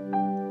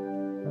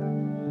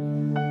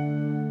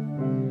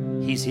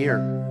 He's here.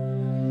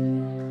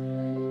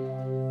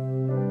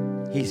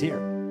 He's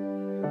here.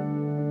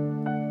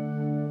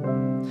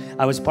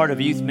 I was part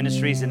of youth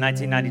ministries in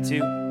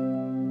 1992.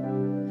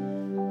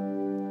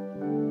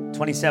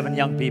 27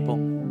 young people.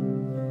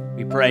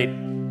 We prayed.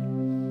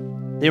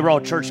 They were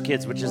all church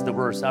kids, which is the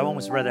worst. I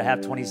almost rather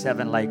have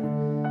 27 like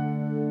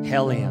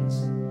hellions.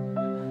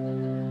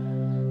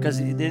 Because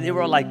they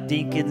were all like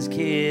deacons'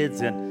 kids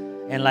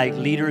and like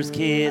leaders'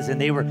 kids, and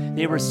they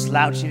were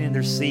slouching in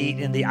their seat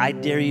in the I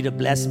dare you to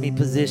bless me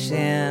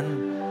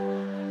position.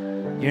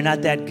 You're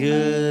not that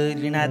good.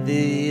 You're not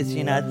this.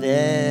 You're not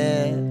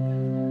that.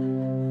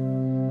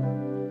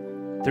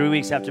 3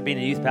 weeks after being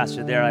a youth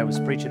pastor there, I was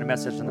preaching a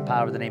message on the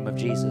power of the name of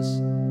Jesus.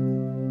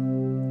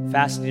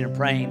 Fasting and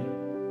praying.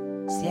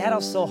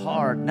 Seattle's so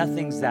hard.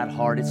 Nothing's that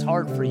hard. It's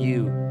hard for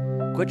you.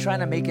 Quit trying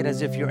to make it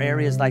as if your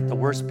area is like the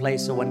worst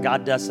place, so when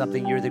God does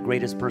something, you're the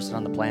greatest person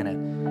on the planet.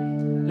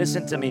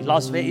 Listen to me,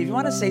 Las Vegas, if you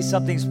want to say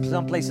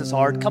someplace is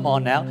hard, come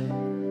on now.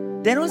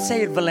 They don't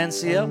say it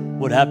Valencia.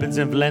 What happens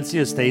in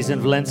Valencia stays in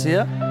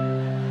Valencia.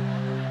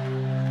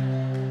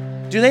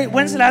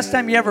 When's the last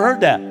time you ever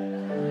heard that?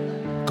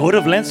 Go to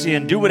Valencia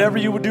and do whatever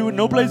you would do in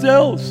no place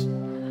else.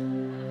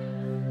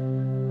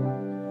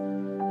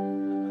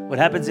 What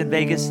happens in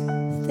Vegas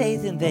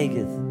stays in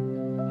Vegas.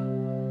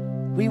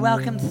 We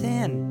welcome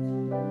sin.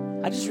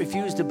 I just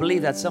refuse to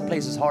believe that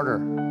someplace is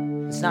harder.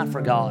 It's not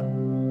for God.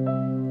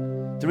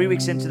 3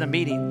 weeks into the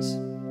meetings,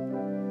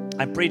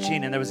 I'm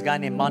preaching, and there was a guy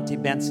named Monty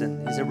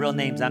Benson. These are real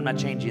names. I'm not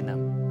changing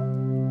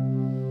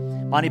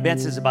them. Monty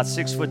Benson is about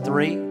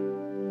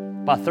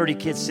 6'3", about 30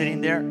 kids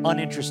sitting there,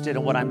 uninterested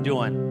in what I'm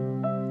doing.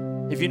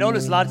 If you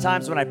notice, a lot of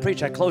times when I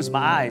preach, I close my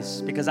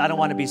eyes because I don't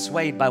want to be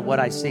swayed by what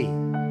I see.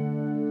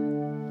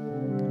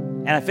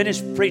 And I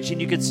finished preaching.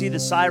 You could see the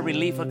sigh of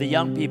relief of the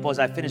young people as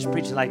I finished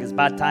preaching, like it's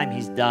about time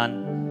he's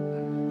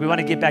done. We want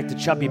to get back to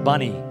Chubby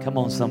Bunny. Come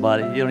on,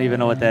 somebody. You don't even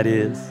know what that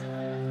is.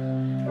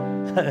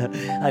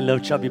 I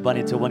love Chubby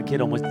Bunny until one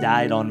kid almost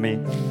died on me.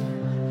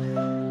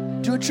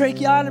 Do a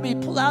tracheotomy,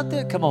 pull out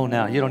there. Come on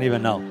now, you don't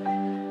even know.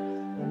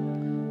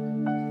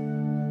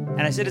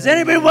 And I said, does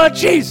anybody want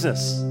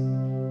Jesus?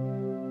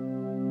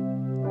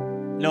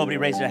 Nobody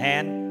raised their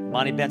hand.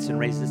 Monty Benson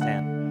raised his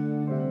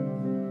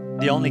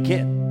hand. The only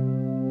kid.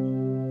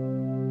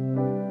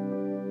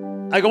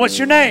 I go, what's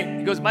your name?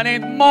 He goes, my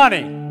name's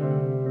Monty.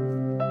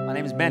 My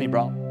name is Benny,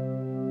 bro.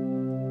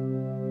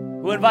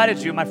 Who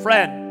invited you? My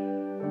friend.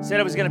 Said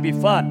it was going to be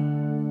fun.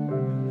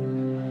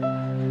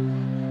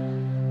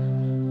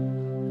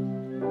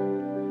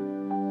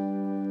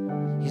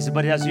 He said,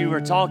 but as you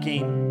were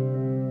talking,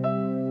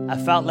 I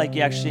felt like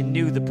you actually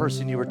knew the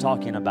person you were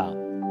talking about.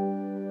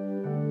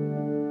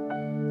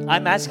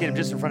 I'm asking him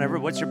just in front of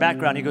everyone, what's your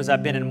background? He goes,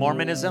 I've been in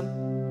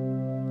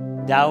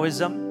Mormonism,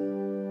 Taoism.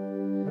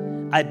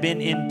 I've been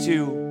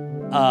into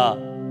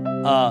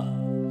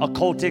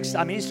occultics.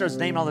 I mean, he starts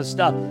naming all this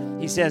stuff.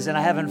 He says, and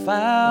I haven't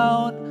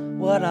found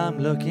what I'm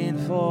looking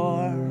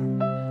for,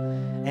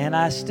 and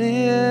I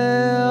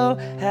still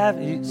have.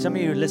 Some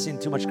of you are listening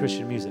to too much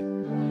Christian music.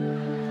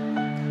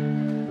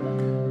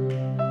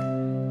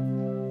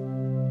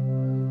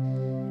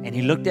 And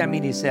he looked at me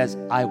and he says,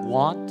 I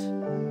want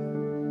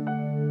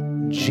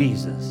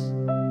Jesus.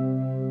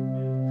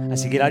 I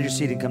said, get out of your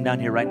seat and come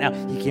down here right now.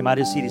 He came out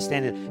of his seat, he's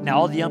standing. Now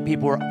all the young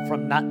people were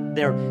from not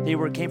there.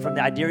 Came from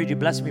the I dare you to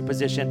bless me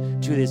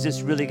position to is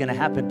this really going to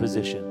happen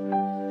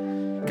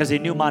position? Because they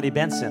knew Monty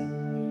Benson.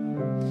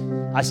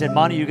 I said,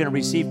 Monty, you're going to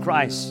receive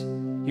Christ.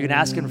 You're going to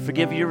ask him to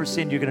forgive you your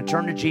sin. You're going to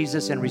turn to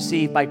Jesus and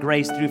receive by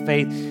grace through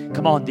faith.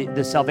 Come on,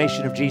 the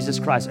salvation of Jesus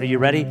Christ. Are you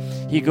ready?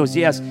 He goes,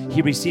 yes.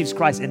 He receives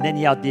Christ. And then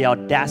he had the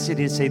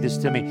audacity to say this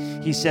to me.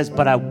 He says,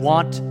 but I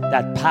want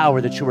that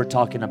power that you were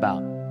talking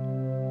about.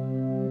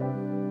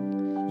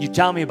 You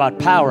tell me about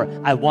power.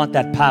 I want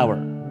that power.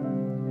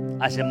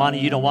 I said, Monty,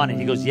 you don't want it.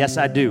 He goes, yes,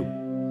 I do.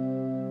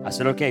 I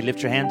said, okay,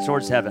 lift your hands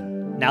towards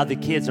heaven. Now the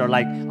kids are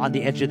like on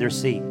the edge of their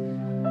seat.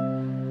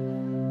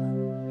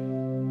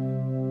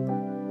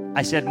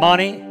 I said,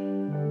 Monty,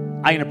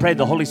 I'm going to pray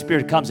the Holy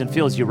Spirit comes and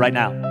fills you right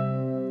now.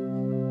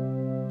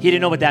 He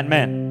didn't know what that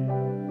meant.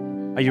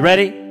 Are you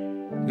ready?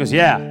 He goes,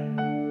 yeah.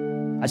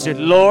 I said,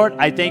 Lord,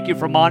 I thank you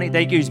for Monty.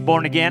 Thank you, he's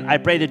born again. I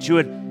pray that you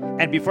would,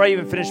 and before I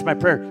even finished my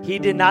prayer, he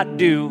did not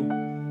do,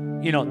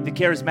 the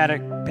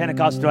charismatic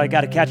Pentecostal, I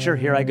got to catch her,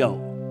 here I go.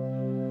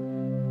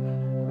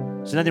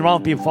 There's nothing wrong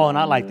with people falling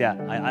out like that.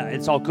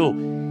 It's all cool.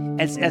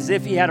 It's as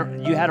if you had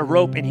a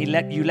rope and you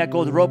let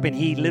go of the rope and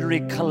he literally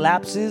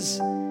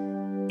collapses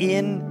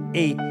in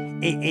a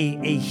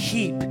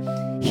heap,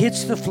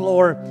 hits the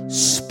floor,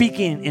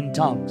 speaking in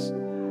tongues.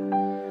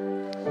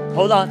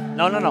 Hold on.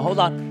 No, hold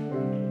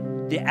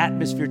on. The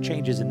atmosphere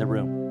changes in the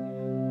room.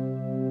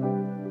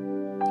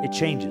 It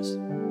changes.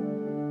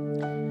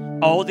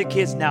 All the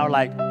kids now are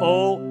like,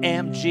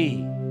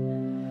 OMG.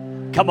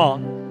 Come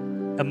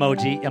on.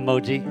 Emoji.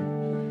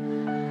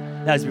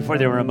 That was before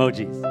there were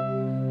emojis.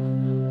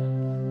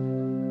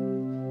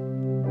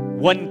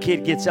 One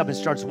kid gets up and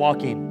starts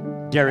walking.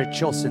 Derek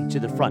Chilson to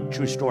the front.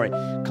 True story.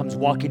 Comes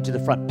walking to the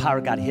front. Power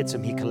of God hits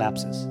him. He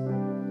collapses.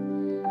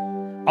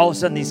 All of a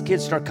sudden, these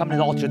kids start coming to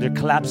the altar. They're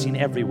collapsing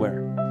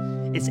everywhere.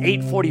 It's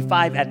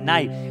 8:45 at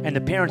night, and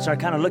the parents are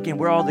kind of looking,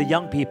 where are all the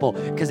young people?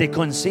 Because they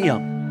couldn't see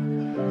them.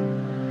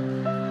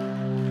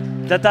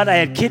 They thought I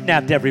had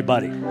kidnapped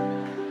everybody.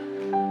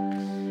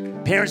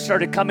 Parents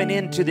started coming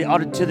into the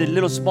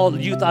little small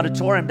youth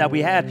auditorium that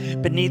we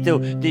had beneath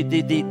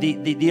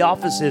the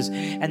offices,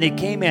 and they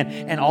came in,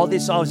 and all they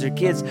saw was their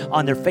kids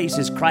on their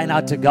faces crying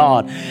out to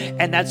God.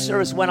 And that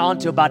service went on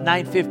to about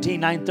 9:15,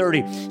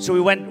 9:30. So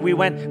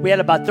we had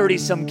about 30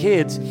 some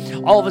kids.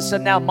 All of a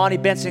sudden now, Monty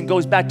Benson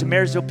goes back to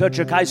Marysville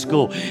Pilchuck High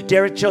School.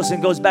 Derek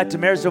Chilson goes back to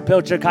Marysville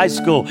Pilchuck High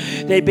School.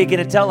 They begin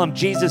to tell him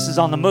Jesus is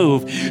on the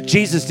move.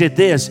 Jesus did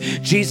this.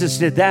 Jesus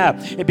did that.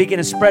 It began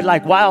to spread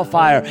like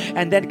wildfire.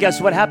 And then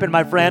guess what happened,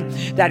 my friend?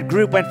 That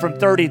group went from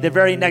 30 the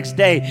very next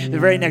day, the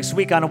very next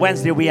week on a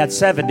Wednesday, we had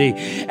 70.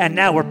 And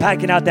now we're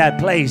packing out that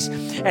place.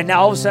 And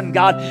now all of a sudden,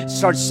 God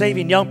starts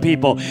saving young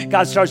people.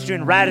 God starts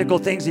doing radical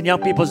things in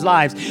young people's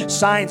lives.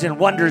 Signs and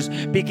wonders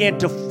begin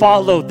to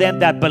follow them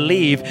that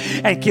believe.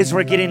 And kids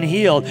were getting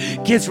healed.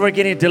 Kids were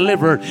getting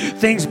delivered.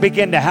 Things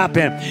begin to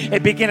happen.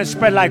 It began to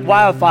spread like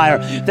wildfire.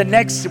 The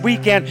next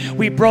weekend,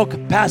 we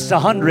broke past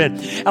 100.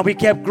 And we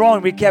kept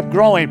growing.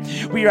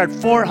 We were at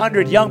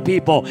 400 young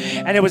people.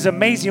 And it was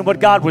amazing what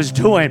God was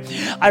doing.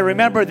 I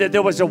remember that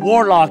there was a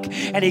warlock,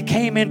 and he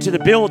came into the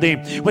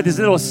building with his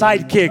little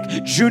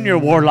sidekick, Junior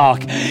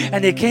Warlock.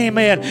 And they came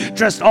in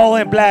dressed all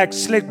in black,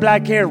 slick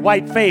black hair,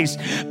 white face,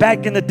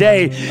 back in the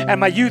day.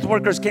 And my youth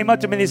workers came up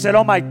to me and they said,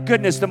 oh my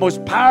goodness, the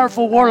most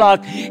powerful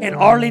warlock in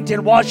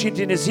Arlington,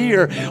 Washington is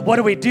here. What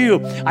do we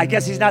do? I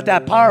guess he's not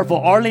that powerful.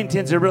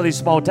 Arlington's a really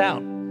small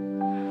town.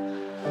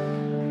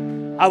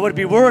 I would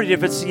be worried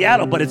if it's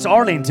Seattle, but it's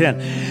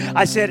Arlington.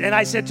 I said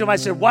to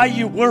him, why are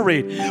you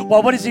worried?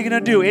 Well, what is he going to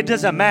do? It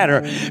doesn't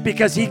matter,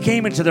 because he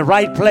came into the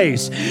right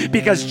place.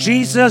 Because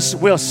Jesus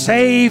will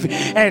save,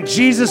 and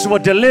Jesus will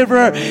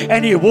deliver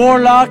any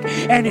warlock,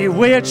 any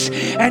witch,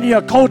 any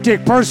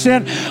occultic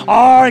person.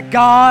 Our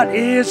God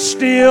is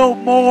still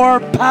more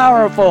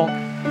powerful.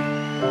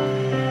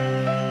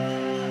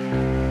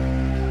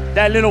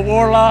 That little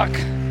warlock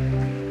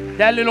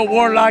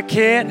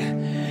kid,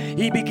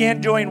 he began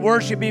doing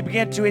worship. He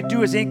began to do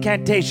his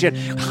incantation.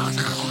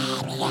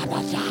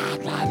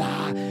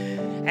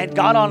 And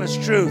God,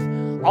 honest truth,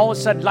 all of a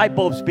sudden light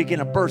bulbs begin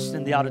to burst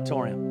in the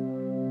auditorium.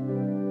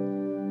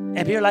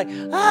 And people are like,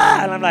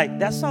 ah! And I'm like,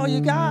 that's all you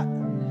got?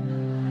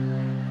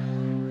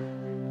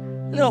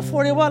 Little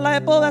 40-watt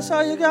light bulb, that's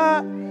all you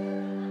got?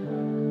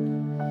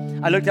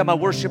 I looked at my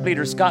worship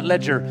leader, Scott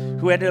Ledger,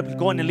 who ended up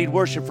going to lead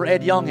worship for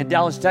Ed Young in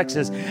Dallas,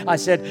 Texas.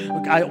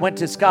 I went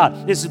to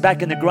Scott. This is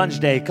back in the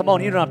grunge day. Come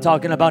on, you know what I'm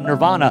talking about,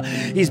 Nirvana.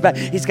 He's back.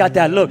 He's got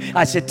that look.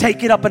 I said,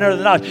 take it up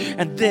another notch.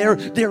 And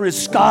there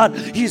is Scott.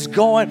 He's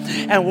going,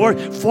 and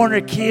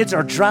 400 kids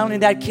are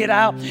drowning that kid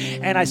out.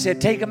 And I said,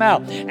 take him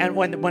out. And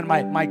when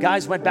my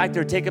guys went back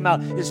there to take him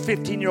out, this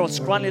 15-year-old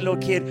scrawny little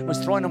kid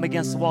was throwing them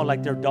against the wall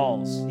like they're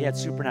dolls. He had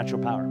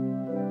supernatural power.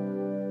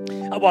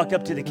 I walked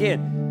up to the kid,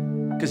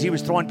 because he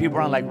was throwing people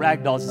around like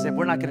rag dolls. I said,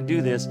 we're not going to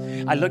do this.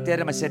 I looked at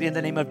him. I said, in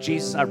the name of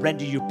Jesus, I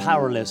render you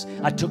powerless.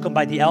 I took him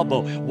by the elbow,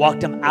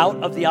 walked him out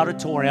of the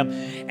auditorium,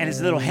 and his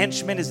little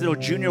henchman, his little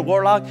junior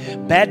warlock,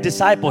 bad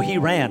disciple, he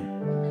ran.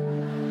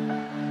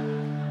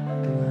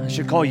 I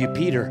should call you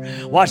Peter.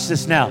 Watch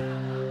this now.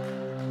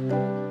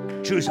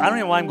 Choose. I don't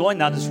know why I'm going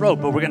down this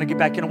road, but we're going to get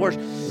back into worship.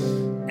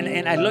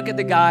 And I look at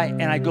the guy,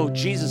 and I go,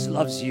 Jesus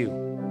loves you.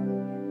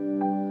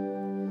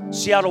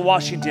 Seattle,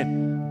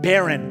 Washington.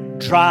 barren,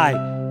 dry,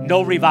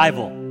 no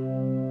revival.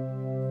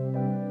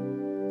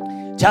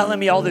 Telling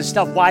me all this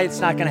stuff, why it's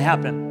not going to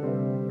happen.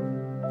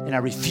 And I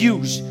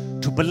refuse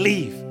to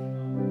believe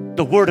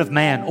the word of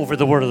man over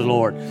the word of the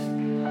Lord.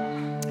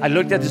 I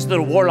looked at this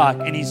little warlock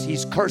and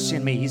he's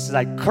cursing me. He says,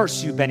 I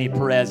curse you, Benny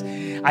Perez.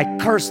 I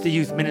curse the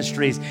youth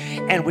ministries.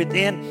 And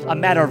within a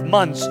matter of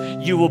months,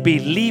 you will be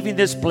leaving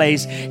this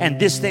place and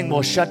this thing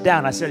will shut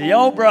down. I said,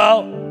 yo,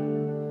 bro,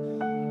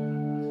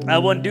 I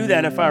wouldn't do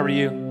that if I were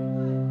you.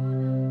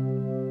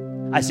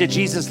 I said,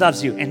 Jesus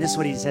loves you. And this is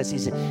what he says. He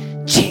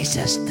said,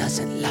 Jesus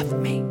doesn't love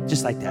me.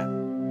 Just like that.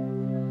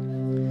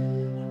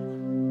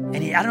 And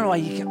I don't know why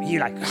he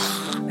like,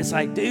 it's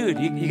like, dude,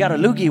 you got a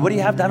loogie. What do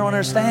you have? I don't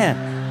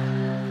understand.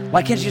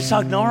 Why can't you just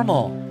talk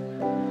normal?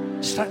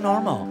 Just talk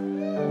normal.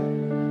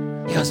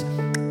 He goes,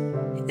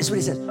 this is what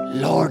he says.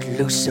 Lord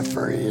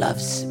Lucifer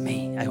loves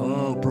me. I go,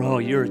 oh, bro,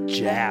 you're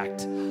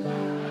jacked.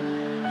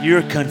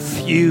 You're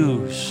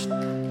confused.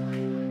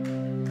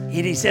 And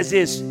he says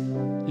this,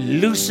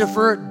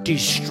 Lucifer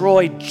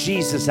destroyed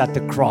Jesus at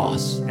the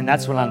cross. And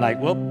that's when I'm like,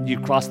 well, you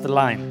crossed the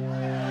line.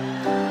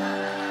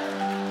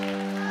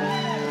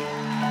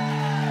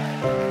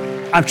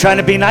 I'm trying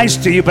to be nice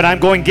to you, but I'm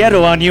going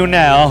ghetto on you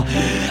now.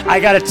 I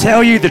got to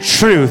tell you the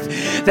truth,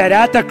 that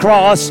at the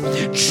cross,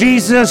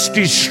 Jesus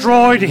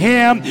destroyed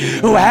him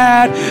who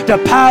had the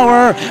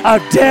power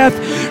of death.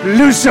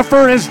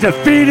 Lucifer is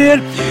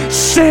defeated.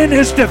 Sin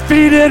is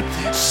defeated.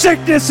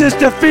 Sickness is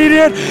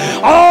defeated.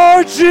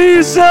 Oh,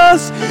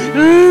 Jesus,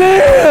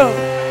 live.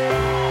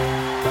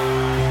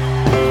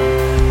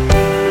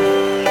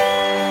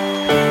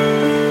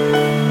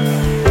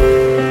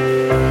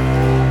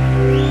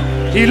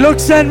 He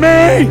looks at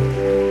me.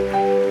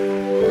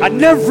 I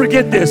never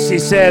forget this. He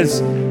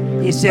says,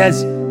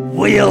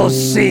 we'll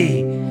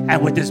see.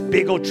 And with this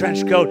big old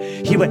trench coat,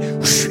 he went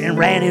whoosh, and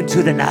ran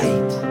into the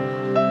night.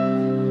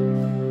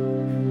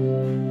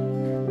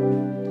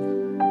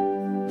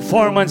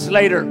 4 months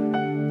later,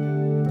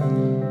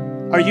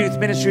 our youth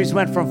ministries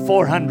went from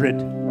 400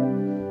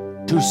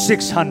 to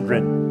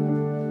 600.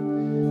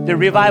 The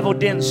revival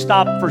didn't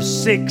stop for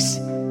 6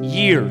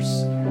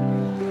 years.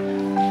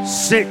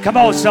 Come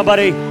on,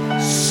 somebody.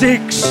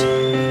 6.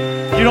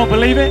 You don't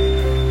believe it?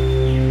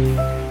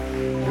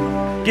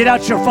 Get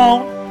out your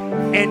phone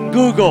and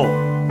Google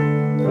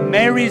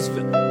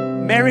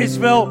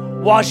Marysville,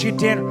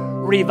 Washington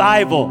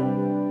revival.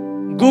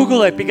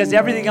 Google it, because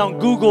everything on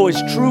Google is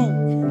true.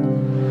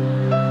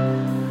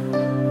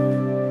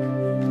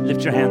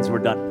 Lift your hands, we're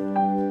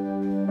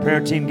done.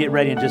 Prayer team, get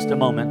ready in just a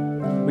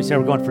moment. We said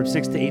we're going from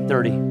 6 to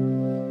 8:30.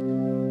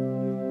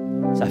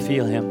 So I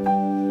feel him.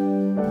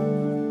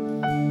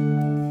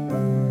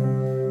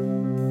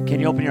 Can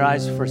you open your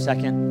eyes for a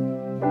second?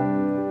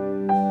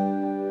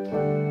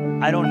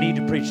 I don't need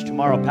to preach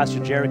tomorrow. Pastor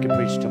Jared can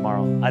preach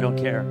tomorrow. I don't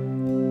care.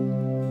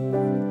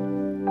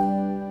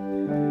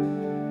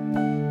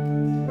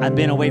 I've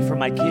been away from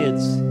my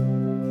kids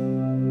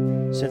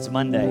since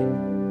Monday.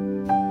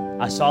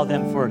 I saw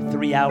them for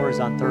 3 hours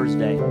on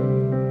Thursday.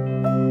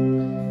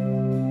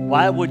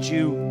 Why would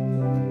you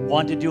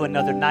want to do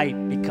another night?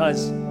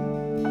 Because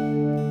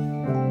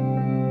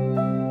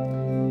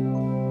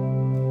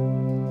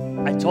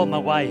I told my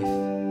wife,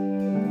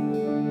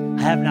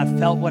 I have not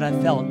felt what I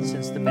felt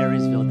since the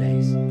Marysville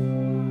days.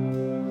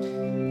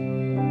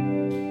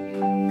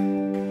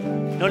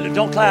 No,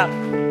 don't clap.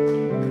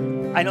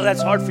 I know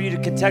that's hard for you to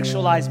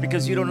contextualize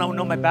because you don't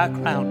know my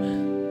background.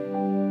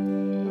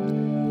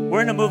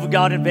 We're in a move of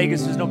God in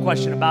Vegas, there's no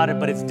question about it,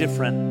 but it's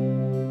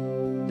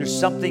different. There's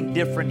something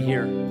different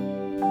here.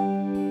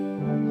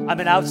 I'm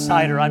an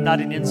outsider, I'm not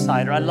an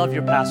insider. I love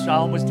your pastor.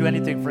 I'll almost do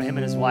anything for him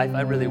and his wife.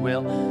 I really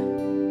will.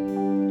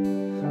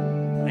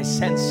 I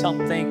sense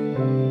something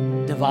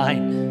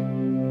divine.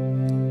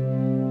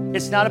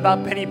 It's not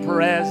about Benny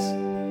Perez.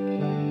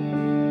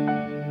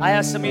 I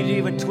asked some of you to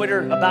even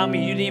Twitter about me.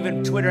 You didn't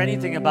even Twitter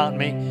anything about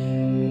me.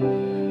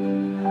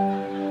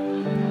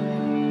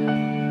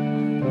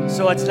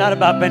 So it's not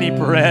about Benny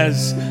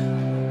Perez.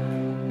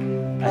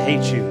 I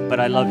hate you, but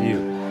I love you.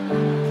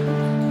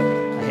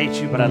 I hate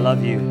you, but I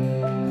love you.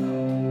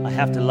 I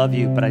have to love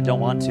you, but I don't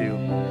want to.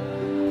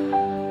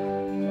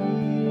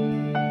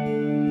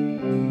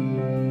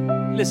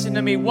 Listen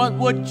to me, what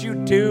would you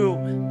do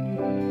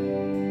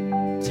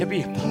to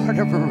be a part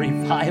of a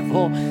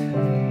revival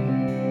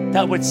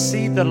that would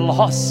see the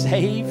lost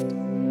saved?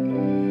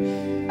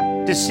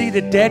 To see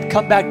the dead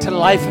come back to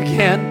life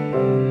again?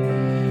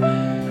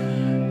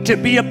 To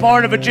be a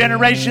part of a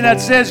generation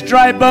that says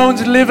dry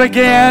bones live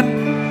again?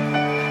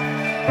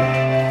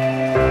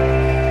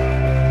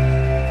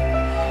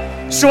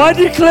 So I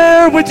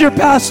declare with your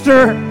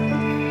pastor,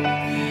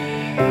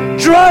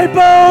 dry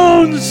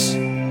bones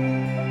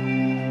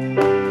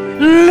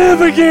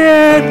live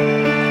again.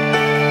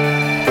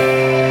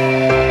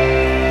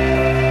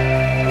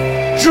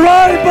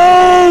 Dry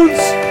bones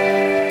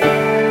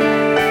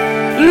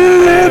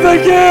live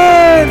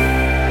again.